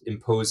not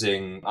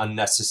imposing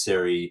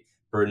unnecessary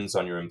burdens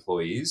on your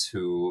employees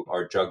who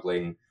are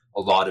juggling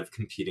a lot of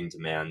competing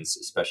demands,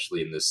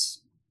 especially in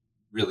this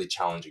really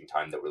challenging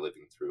time that we're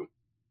living through.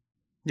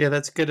 Yeah,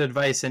 that's good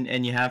advice.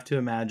 And you have to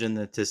imagine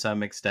that to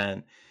some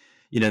extent,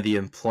 the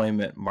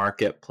employment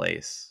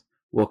marketplace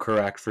will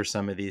correct for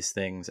some of these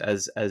things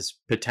as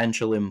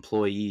potential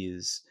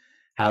employees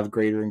have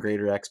greater and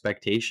greater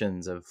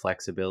expectations of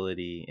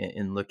flexibility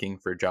in looking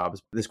for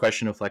jobs. This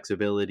question of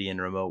flexibility and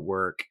remote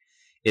work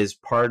is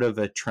part of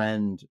a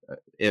trend,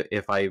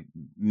 if I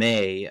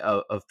may,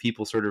 of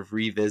people sort of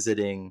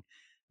revisiting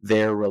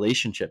their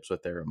relationships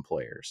with their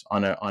employers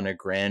on a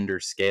grander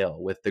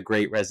scale, with the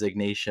Great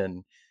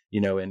Resignation,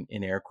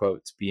 in air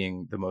quotes,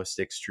 being the most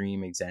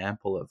extreme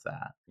example of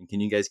that. And can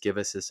you guys give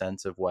us a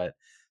sense of what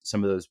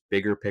some of those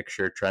bigger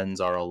picture trends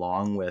are,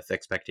 along with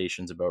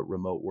expectations about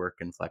remote work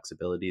and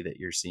flexibility that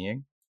you're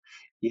seeing?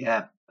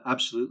 Yeah,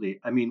 absolutely.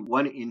 I mean,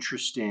 one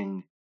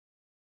interesting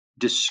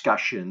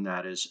discussion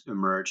that has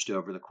emerged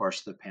over the course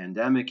of the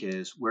pandemic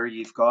is where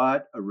you've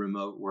got a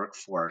remote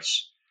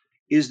workforce,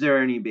 is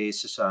there any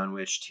basis on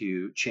which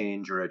to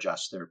change or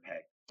adjust their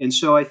pay? And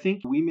so I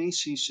think we may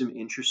see some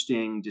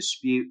interesting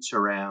disputes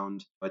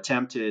around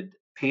attempted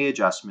pay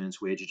adjustments,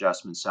 wage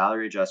adjustments,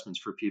 salary adjustments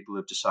for people who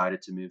have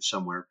decided to move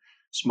somewhere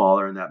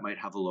smaller and that might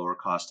have a lower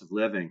cost of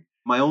living.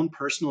 My own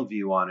personal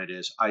view on it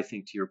is I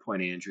think, to your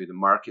point, Andrew, the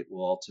market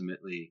will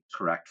ultimately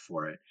correct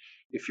for it.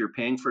 If you're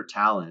paying for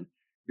talent,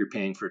 you're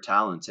paying for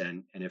talent.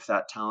 And if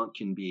that talent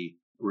can be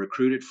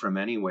recruited from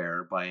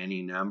anywhere by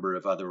any number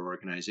of other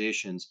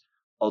organizations,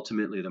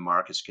 ultimately the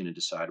market's going to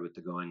decide what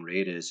the going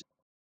rate is.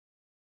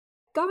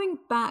 Going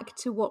back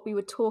to what we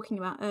were talking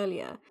about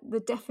earlier, the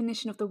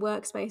definition of the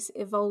workspace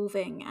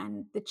evolving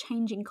and the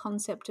changing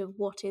concept of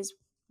what is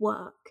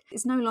work.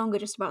 It's no longer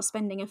just about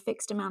spending a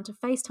fixed amount of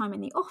face time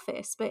in the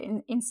office, but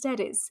instead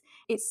it's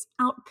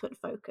output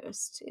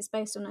focused. It's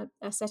based on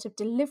a set of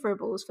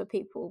deliverables for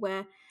people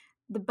where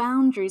the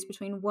boundaries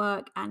between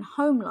work and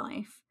home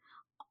life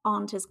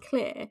aren't as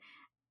clear.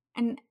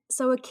 And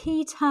so, a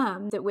key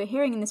term that we're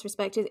hearing in this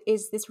respect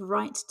is this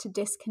right to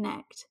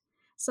disconnect.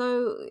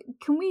 So,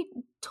 can we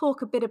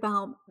talk a bit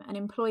about an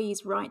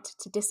employee's right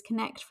to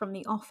disconnect from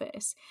the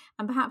office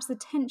and perhaps the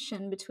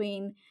tension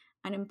between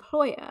an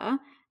employer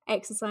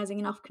exercising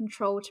enough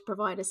control to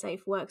provide a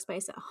safe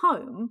workspace at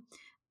home,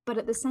 but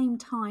at the same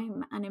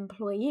time, an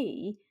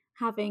employee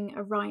having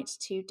a right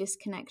to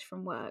disconnect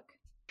from work?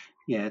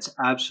 Yeah, it's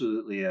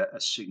absolutely a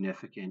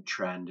significant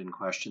trend and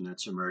question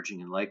that's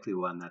emerging, and likely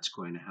one that's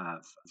going to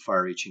have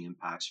far-reaching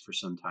impacts for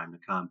some time to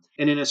come.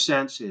 And in a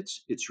sense,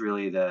 it's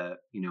really the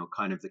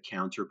kind of the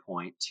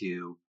counterpoint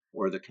to,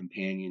 or the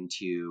companion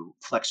to,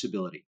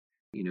 flexibility,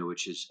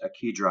 which is a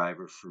key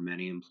driver for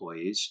many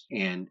employees.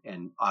 And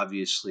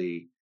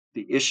obviously,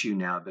 the issue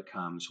now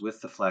becomes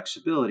with the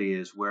flexibility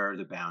is where are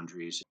the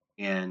boundaries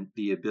and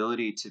the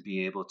ability to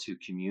be able to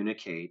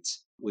communicate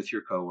with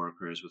your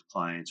coworkers, with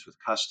clients, with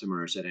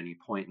customers at any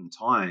point in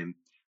time,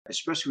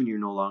 especially when you're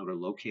no longer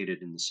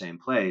located in the same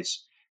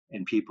place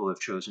and people have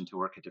chosen to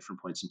work at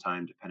different points in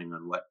time, depending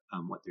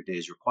on what their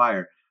days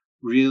require,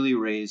 really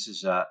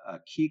raises a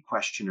key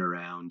question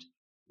around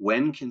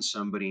when can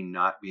somebody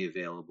not be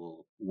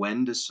available?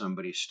 When does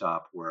somebody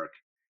stop work?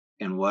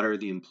 And what are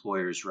the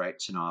employer's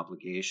rights and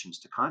obligations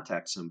to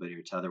contact somebody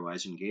or to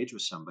otherwise engage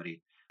with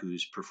somebody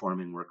who's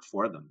performing work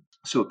for them?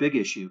 So, a big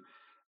issue.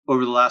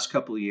 Over the last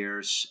couple of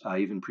years,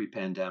 even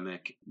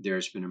pre-pandemic,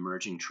 there's been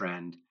emerging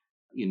trend.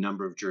 A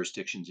number of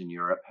jurisdictions in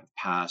Europe have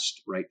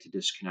passed right to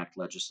disconnect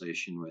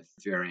legislation with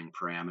varying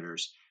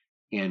parameters.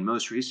 And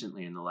most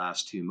recently, in the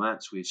last 2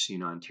 months, we've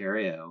seen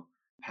Ontario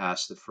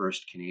pass the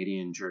first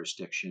Canadian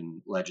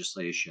jurisdiction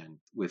legislation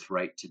with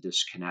right to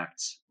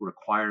disconnect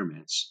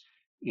requirements.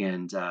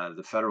 And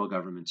the federal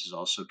government is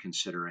also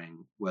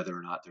considering whether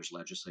or not there's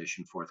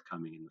legislation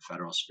forthcoming in the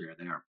federal sphere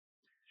there.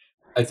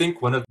 I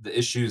think one of the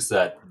issues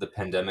that the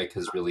pandemic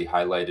has really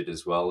highlighted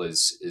as well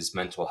is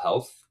mental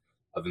health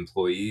of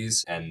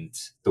employees and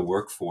the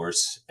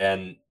workforce.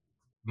 And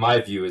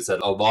my view is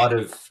that a lot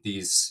of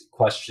these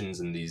questions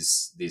and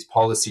these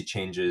policy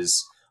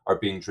changes are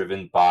being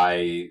driven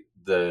by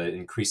the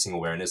increasing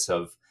awareness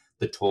of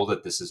the toll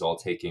that this is all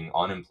taking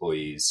on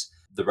employees.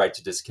 The right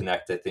to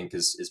disconnect, I think,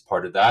 is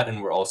part of that.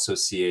 And we're also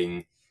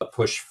seeing a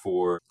push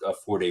for a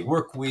 4-day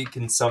work week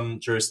in some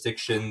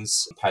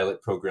jurisdictions,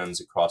 pilot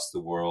programs across the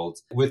world,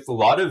 with a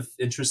lot of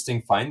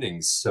interesting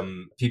findings.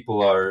 Some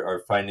people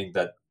are finding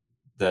that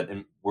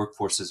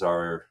workforces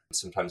are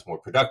sometimes more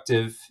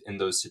productive in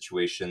those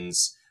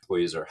situations.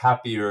 Employees are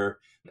happier.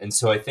 And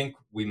so I think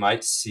we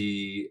might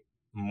see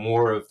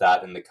more of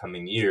that in the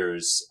coming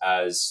years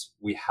as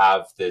we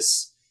have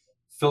this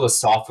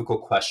philosophical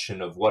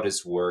question of what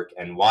is work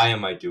and why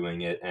am I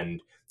doing it,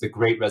 and the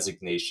great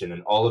resignation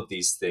and all of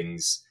these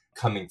things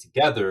coming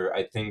together.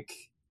 I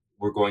think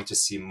we're going to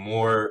see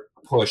more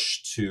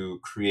push to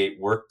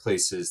create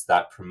workplaces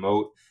that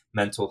promote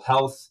mental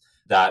health,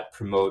 that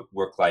promote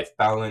work-life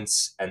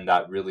balance, and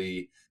that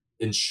really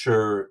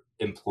ensure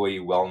employee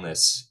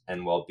wellness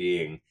and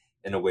well-being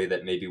in a way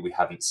that maybe we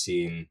haven't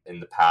seen in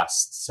the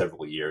past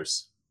several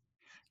years.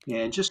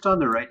 And just on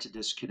the right to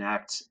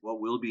disconnect, what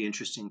will be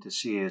interesting to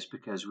see is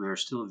because we are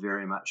still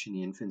very much in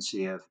the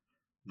infancy of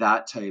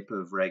that type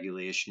of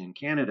regulation in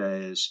Canada,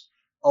 is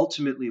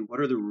ultimately what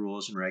are the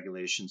rules and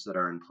regulations that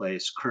are in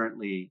place.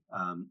 Currently,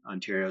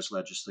 Ontario's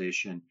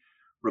legislation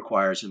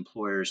requires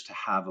employers to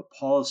have a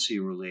policy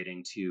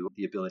relating to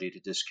the ability to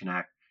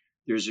disconnect.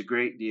 There's a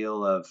great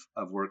deal of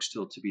work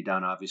still to be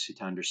done, obviously,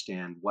 to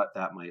understand what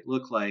that might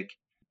look like.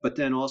 But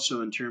then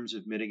also in terms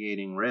of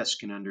mitigating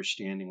risk and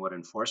understanding what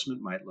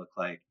enforcement might look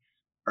like,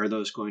 are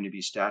those going to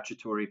be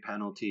statutory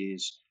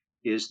penalties?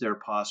 Is there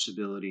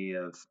possibility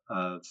of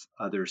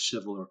other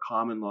civil or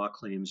common law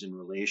claims in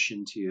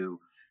relation to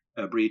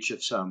a breach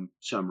of some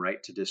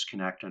right to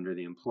disconnect under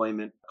the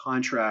employment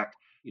contract?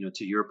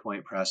 To your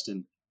point,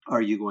 Preston,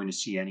 are you going to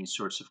see any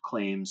sorts of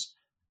claims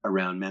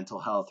around mental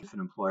health if an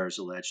employer is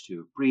alleged to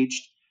have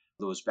breached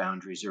those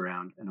boundaries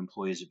around an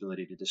employee's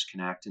ability to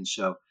disconnect? And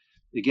so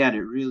again, it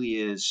really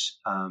is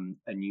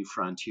a new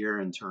frontier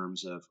in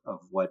terms of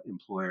what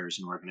employers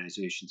and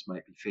organizations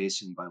might be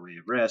facing by way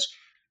of risk,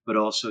 but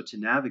also to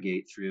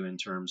navigate through in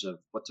terms of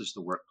what does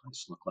the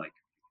workplace look like.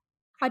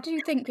 I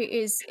do think it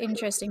is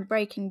interesting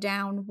breaking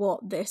down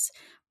what this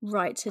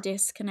right to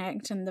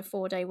disconnect and the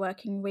 4-day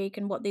working week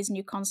and what these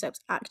new concepts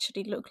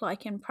actually look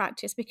like in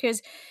practice.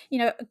 Because,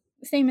 a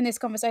theme in this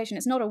conversation,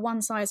 it's not a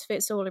one size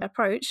fits all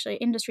approach.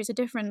 Industries are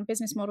different,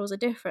 business models are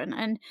different.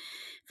 And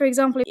for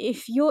example,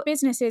 if your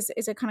business is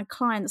a kind of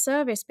client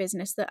service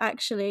business that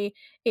actually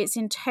it's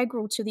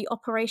integral to the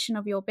operation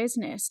of your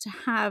business to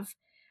have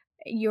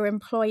your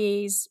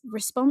employees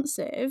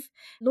responsive,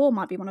 law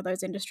might be one of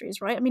those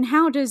industries, right? I mean,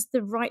 how does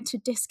the right to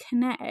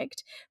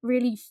disconnect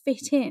really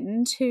fit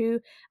into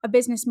a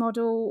business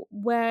model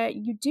where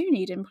you do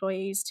need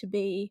employees to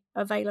be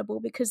available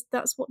because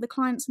that's what the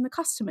clients and the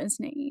customers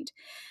need?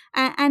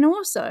 And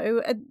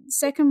also, a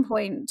second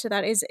point to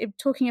that is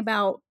talking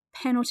about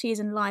penalties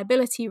and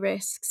liability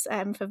risks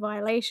for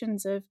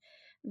violations of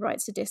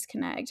rights to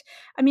disconnect.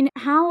 I mean,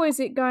 how is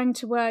it going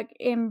to work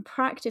in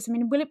practice? I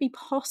mean, will it be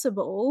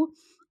possible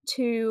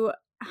to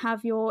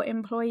have your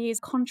employees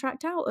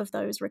contract out of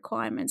those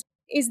requirements?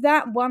 Is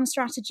that one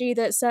strategy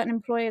that certain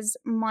employers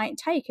might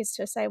take, is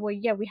to say, well,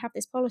 yeah, we have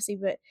this policy,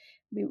 but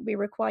we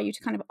require you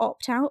to kind of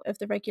opt out of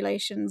the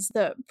regulations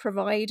that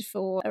provide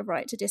for a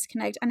right to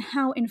disconnect? And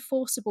how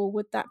enforceable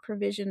would that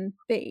provision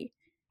be?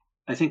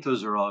 I think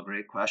those are all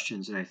great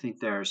questions, and I think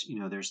there's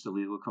the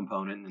legal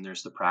component and then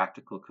there's the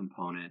practical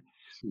component.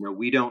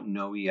 We don't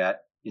know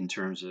yet in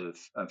terms of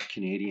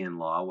Canadian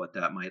law what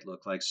that might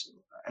look like. So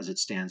as it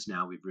stands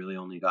now, we've really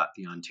only got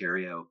the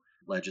Ontario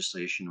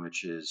legislation,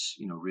 which is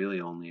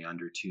really only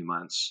under 2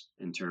 months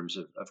in terms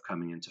of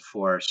coming into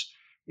force.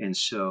 And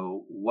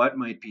so, what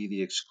might be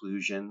the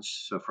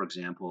exclusions? So, for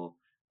example,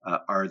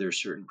 are there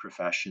certain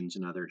professions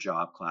and other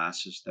job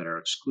classes that are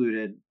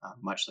excluded,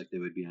 much like they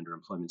would be under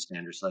employment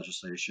standards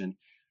legislation?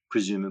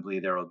 Presumably,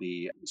 there will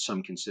be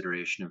some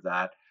consideration of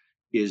that.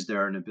 Is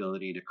there an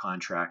ability to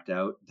contract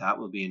out? That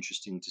will be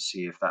interesting to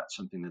see if that's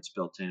something that's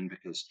built in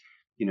because,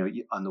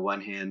 on the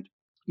one hand,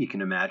 you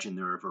can imagine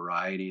there are a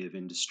variety of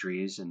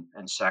industries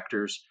and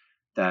sectors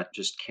that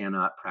just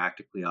cannot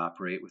practically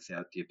operate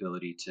without the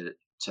ability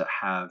to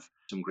have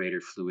some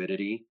greater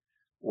fluidity.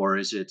 Or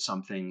is it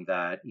something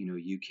that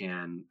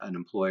an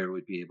employer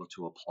would be able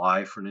to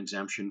apply for an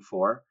exemption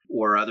for?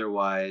 Or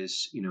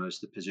otherwise, is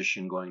the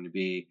position going to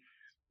be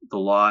the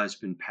law has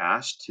been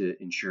passed to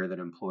ensure that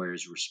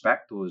employers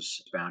respect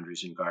those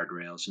boundaries and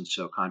guardrails, and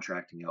so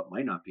contracting out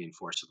might not be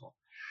enforceable?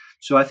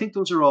 So I think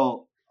those are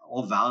all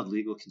all valid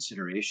legal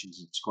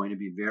considerations. It's going to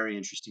be very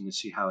interesting to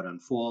see how it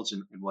unfolds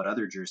and what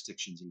other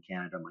jurisdictions in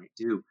Canada might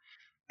do.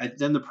 And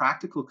then the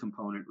practical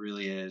component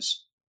really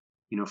is,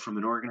 from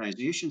an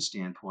organization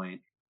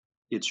standpoint,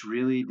 it's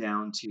really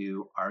down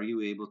to, are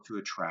you able to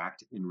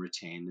attract and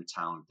retain the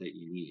talent that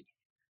you need?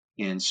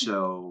 And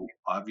so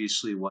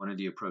obviously one of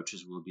the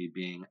approaches will be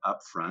being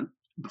upfront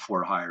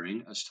before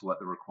hiring as to what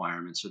the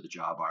requirements of the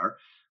job are.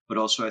 But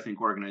also I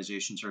think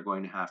organizations are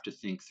going to have to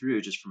think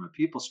through, just from a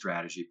people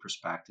strategy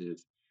perspective,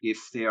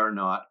 if they are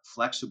not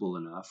flexible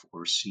enough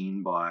or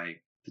seen by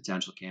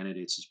potential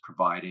candidates as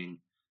providing,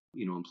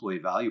 employee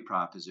value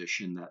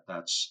proposition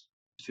that's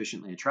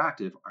sufficiently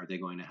attractive, are they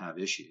going to have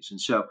issues?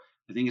 And so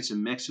I think it's a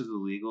mix of the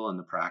legal and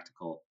the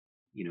practical,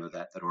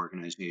 that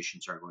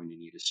organizations are going to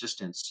need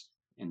assistance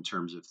in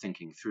terms of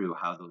thinking through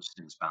how those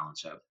things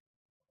balance out.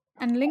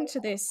 And linked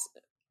to this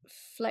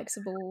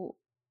flexible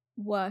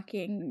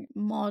working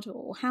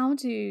model, how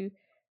do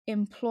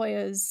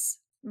employers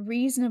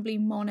reasonably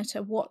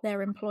monitor what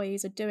their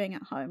employees are doing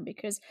at home?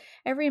 Because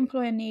every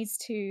employer needs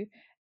to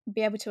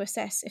be able to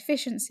assess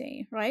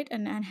efficiency, right?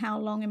 And how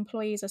long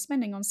employees are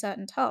spending on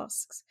certain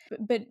tasks.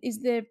 But is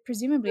there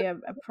presumably a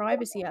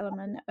privacy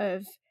element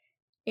of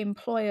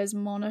employers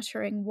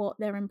monitoring what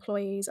their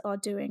employees are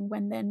doing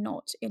when they're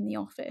not in the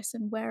office?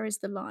 And where is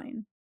the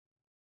line?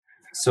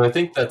 So I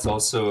think that's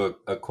also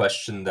a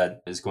question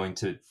that is going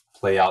to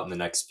play out in the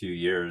next few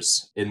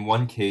years. In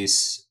one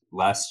case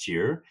last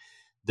year,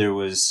 there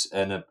was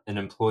an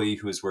employee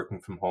who was working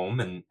from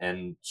home,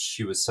 and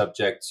she was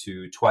subject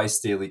to twice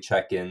daily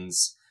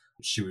check-ins.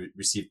 She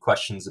received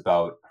questions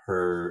about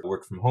her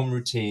work from home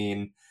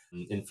routine.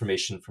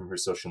 Information from her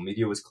social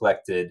media was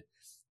collected.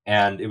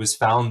 And it was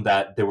found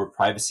that there were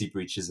privacy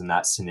breaches in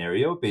that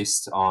scenario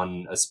based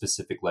on a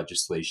specific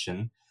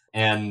legislation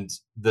and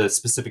the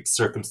specific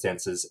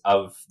circumstances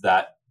of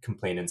that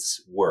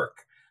complainant's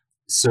work.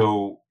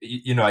 So,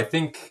 I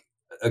think,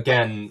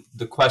 again,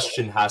 the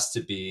question has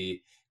to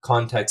be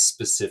context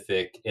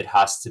specific. It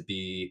has to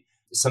be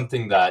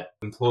something that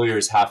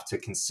employers have to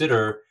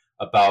consider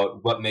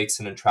about what makes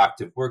an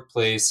attractive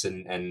workplace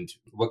and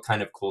what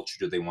kind of culture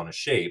do they want to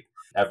shape.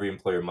 Every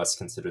employer must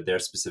consider their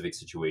specific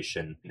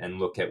situation and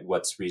look at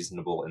what's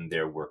reasonable in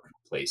their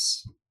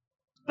workplace.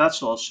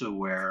 That's also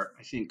where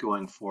I think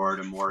going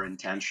forward, a more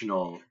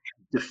intentional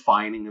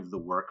defining of the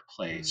Mm.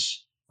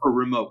 workplace for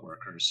remote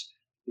workers,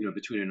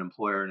 between an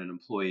employer and an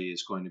employee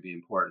is going to be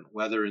important,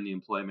 whether in the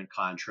employment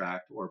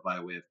contract or by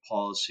way of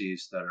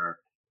policies that are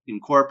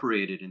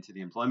incorporated into the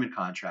employment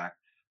contract.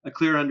 A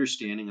clear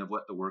understanding of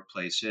what the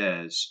workplace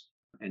is,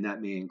 and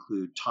that may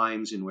include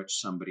times in which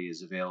somebody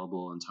is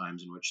available and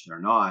times in which they're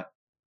not,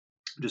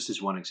 just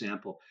as one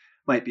example,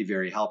 might be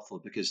very helpful,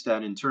 because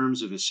then in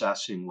terms of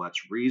assessing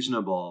what's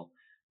reasonable,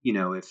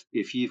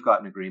 if you've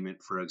got an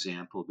agreement, for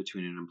example,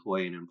 between an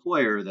employee and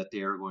employer that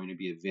they are going to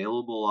be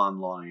available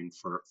online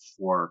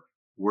for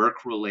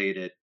work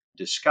related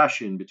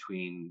discussion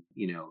between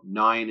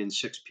 9 and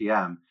 6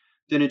 p.m.,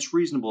 then it's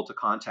reasonable to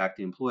contact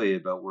the employee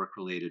about work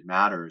related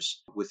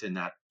matters within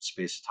that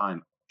space of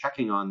time.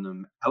 Checking on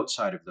them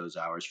outside of those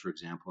hours, for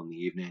example, in the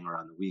evening or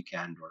on the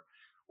weekend,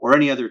 or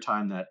any other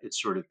time that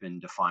it's sort of been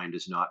defined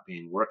as not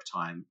being work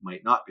time,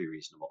 might not be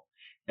reasonable.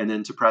 And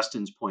then to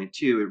Preston's point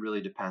too, it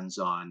really depends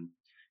on,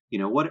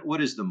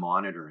 what is the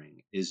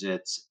monitoring? Is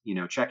it,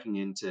 checking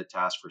into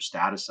task for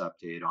status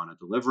update on a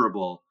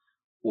deliverable,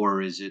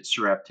 or is it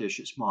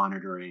surreptitious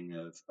monitoring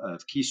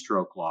of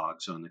keystroke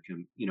logs on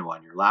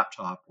on your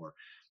laptop,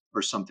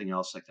 or something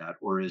else like that?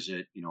 Or is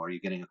it, are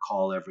you getting a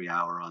call every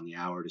hour on the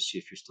hour to see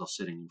if you're still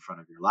sitting in front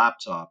of your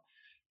laptop?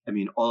 I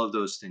mean, all of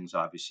those things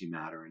obviously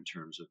matter in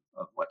terms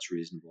of what's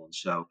reasonable. And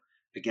so,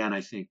 again,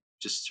 I think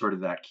just sort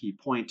of that key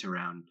point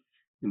around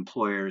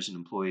employers and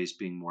employees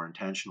being more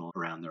intentional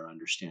around their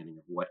understanding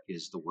of what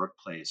is the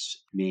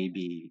workplace may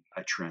be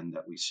a trend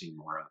that we see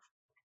more of.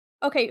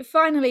 Okay,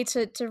 finally,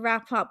 to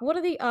wrap up, what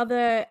are the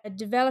other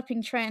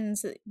developing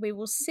trends that we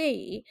will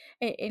see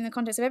in the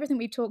context of everything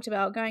we've talked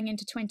about going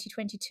into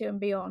 2022 and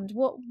beyond?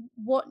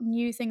 What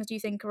new things do you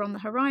think are on the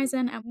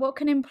horizon, and what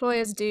can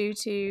employers do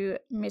to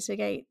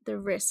mitigate the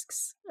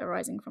risks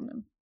arising from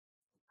them?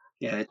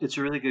 Yeah, it's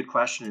a really good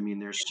question. I mean,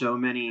 there's so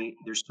many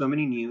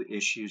new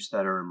issues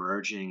that are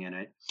emerging,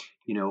 and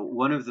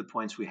one of the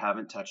points we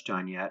haven't touched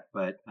on yet,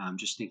 but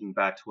just thinking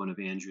back to one of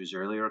Andrew's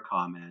earlier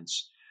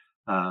comments,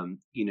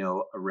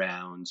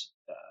 around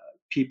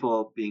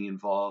people being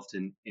involved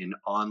in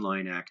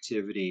online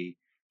activity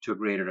to a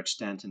greater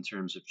extent in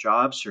terms of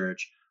job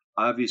search.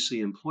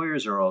 Obviously,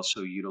 employers are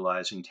also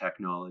utilizing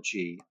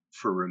technology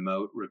for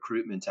remote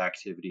recruitment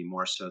activity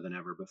more so than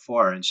ever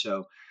before, and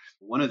so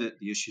one of the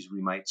issues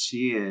we might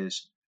see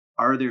is,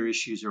 are there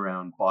issues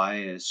around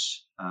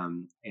bias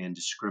and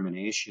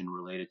discrimination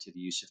related to the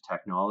use of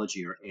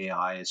technology or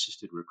AI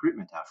assisted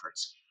recruitment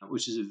efforts,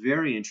 which is a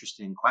very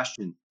interesting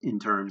question in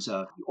terms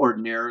of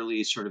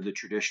ordinarily sort of the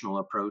traditional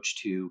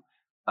approach to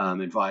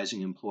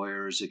advising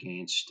employers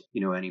against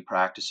any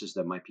practices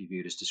that might be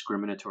viewed as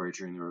discriminatory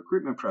during the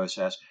recruitment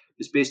process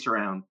is based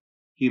around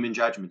human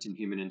judgment and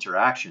human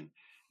interaction.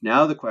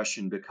 Now the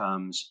question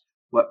becomes,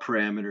 what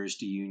parameters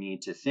do you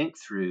need to think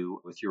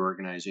through with your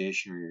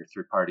organization or your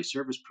third-party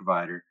service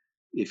provider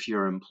if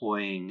you're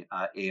employing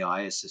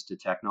AI-assisted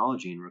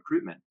technology in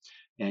recruitment?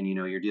 And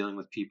you're dealing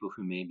with people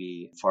who may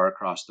be far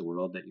across the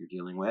world that you're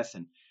dealing with,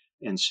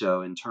 and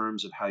so in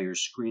terms of how you're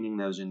screening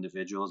those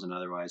individuals and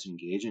otherwise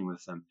engaging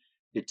with them,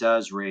 it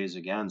does raise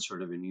again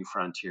sort of a new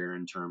frontier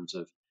in terms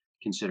of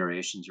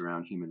considerations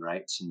around human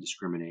rights and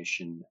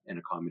discrimination and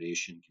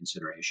accommodation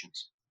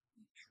considerations.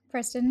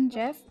 Preston,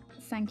 Jeff,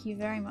 thank you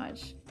very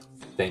much.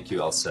 Thank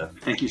you, Elsa.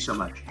 Thank you so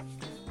much.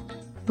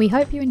 We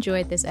hope you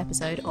enjoyed this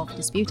episode of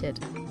Disputed.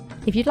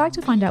 If you'd like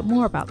to find out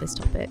more about this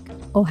topic,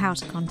 or how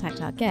to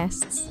contact our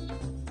guests,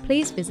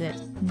 please visit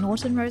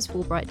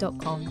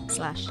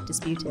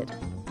nortonrosefulbright.com/disputed.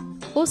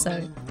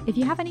 Also, if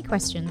you have any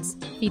questions,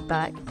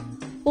 feedback,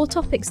 or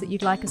topics that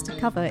you'd like us to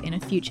cover in a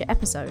future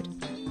episode,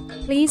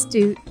 please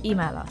do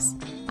email us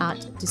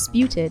at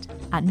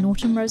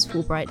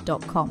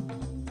disputed@nortonrosefulbright.com.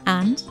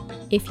 And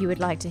if you would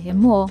like to hear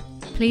more,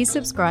 please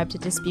subscribe to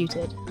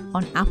Disputed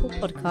on Apple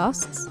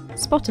Podcasts,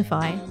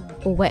 Spotify,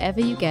 or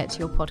wherever you get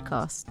your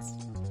podcasts.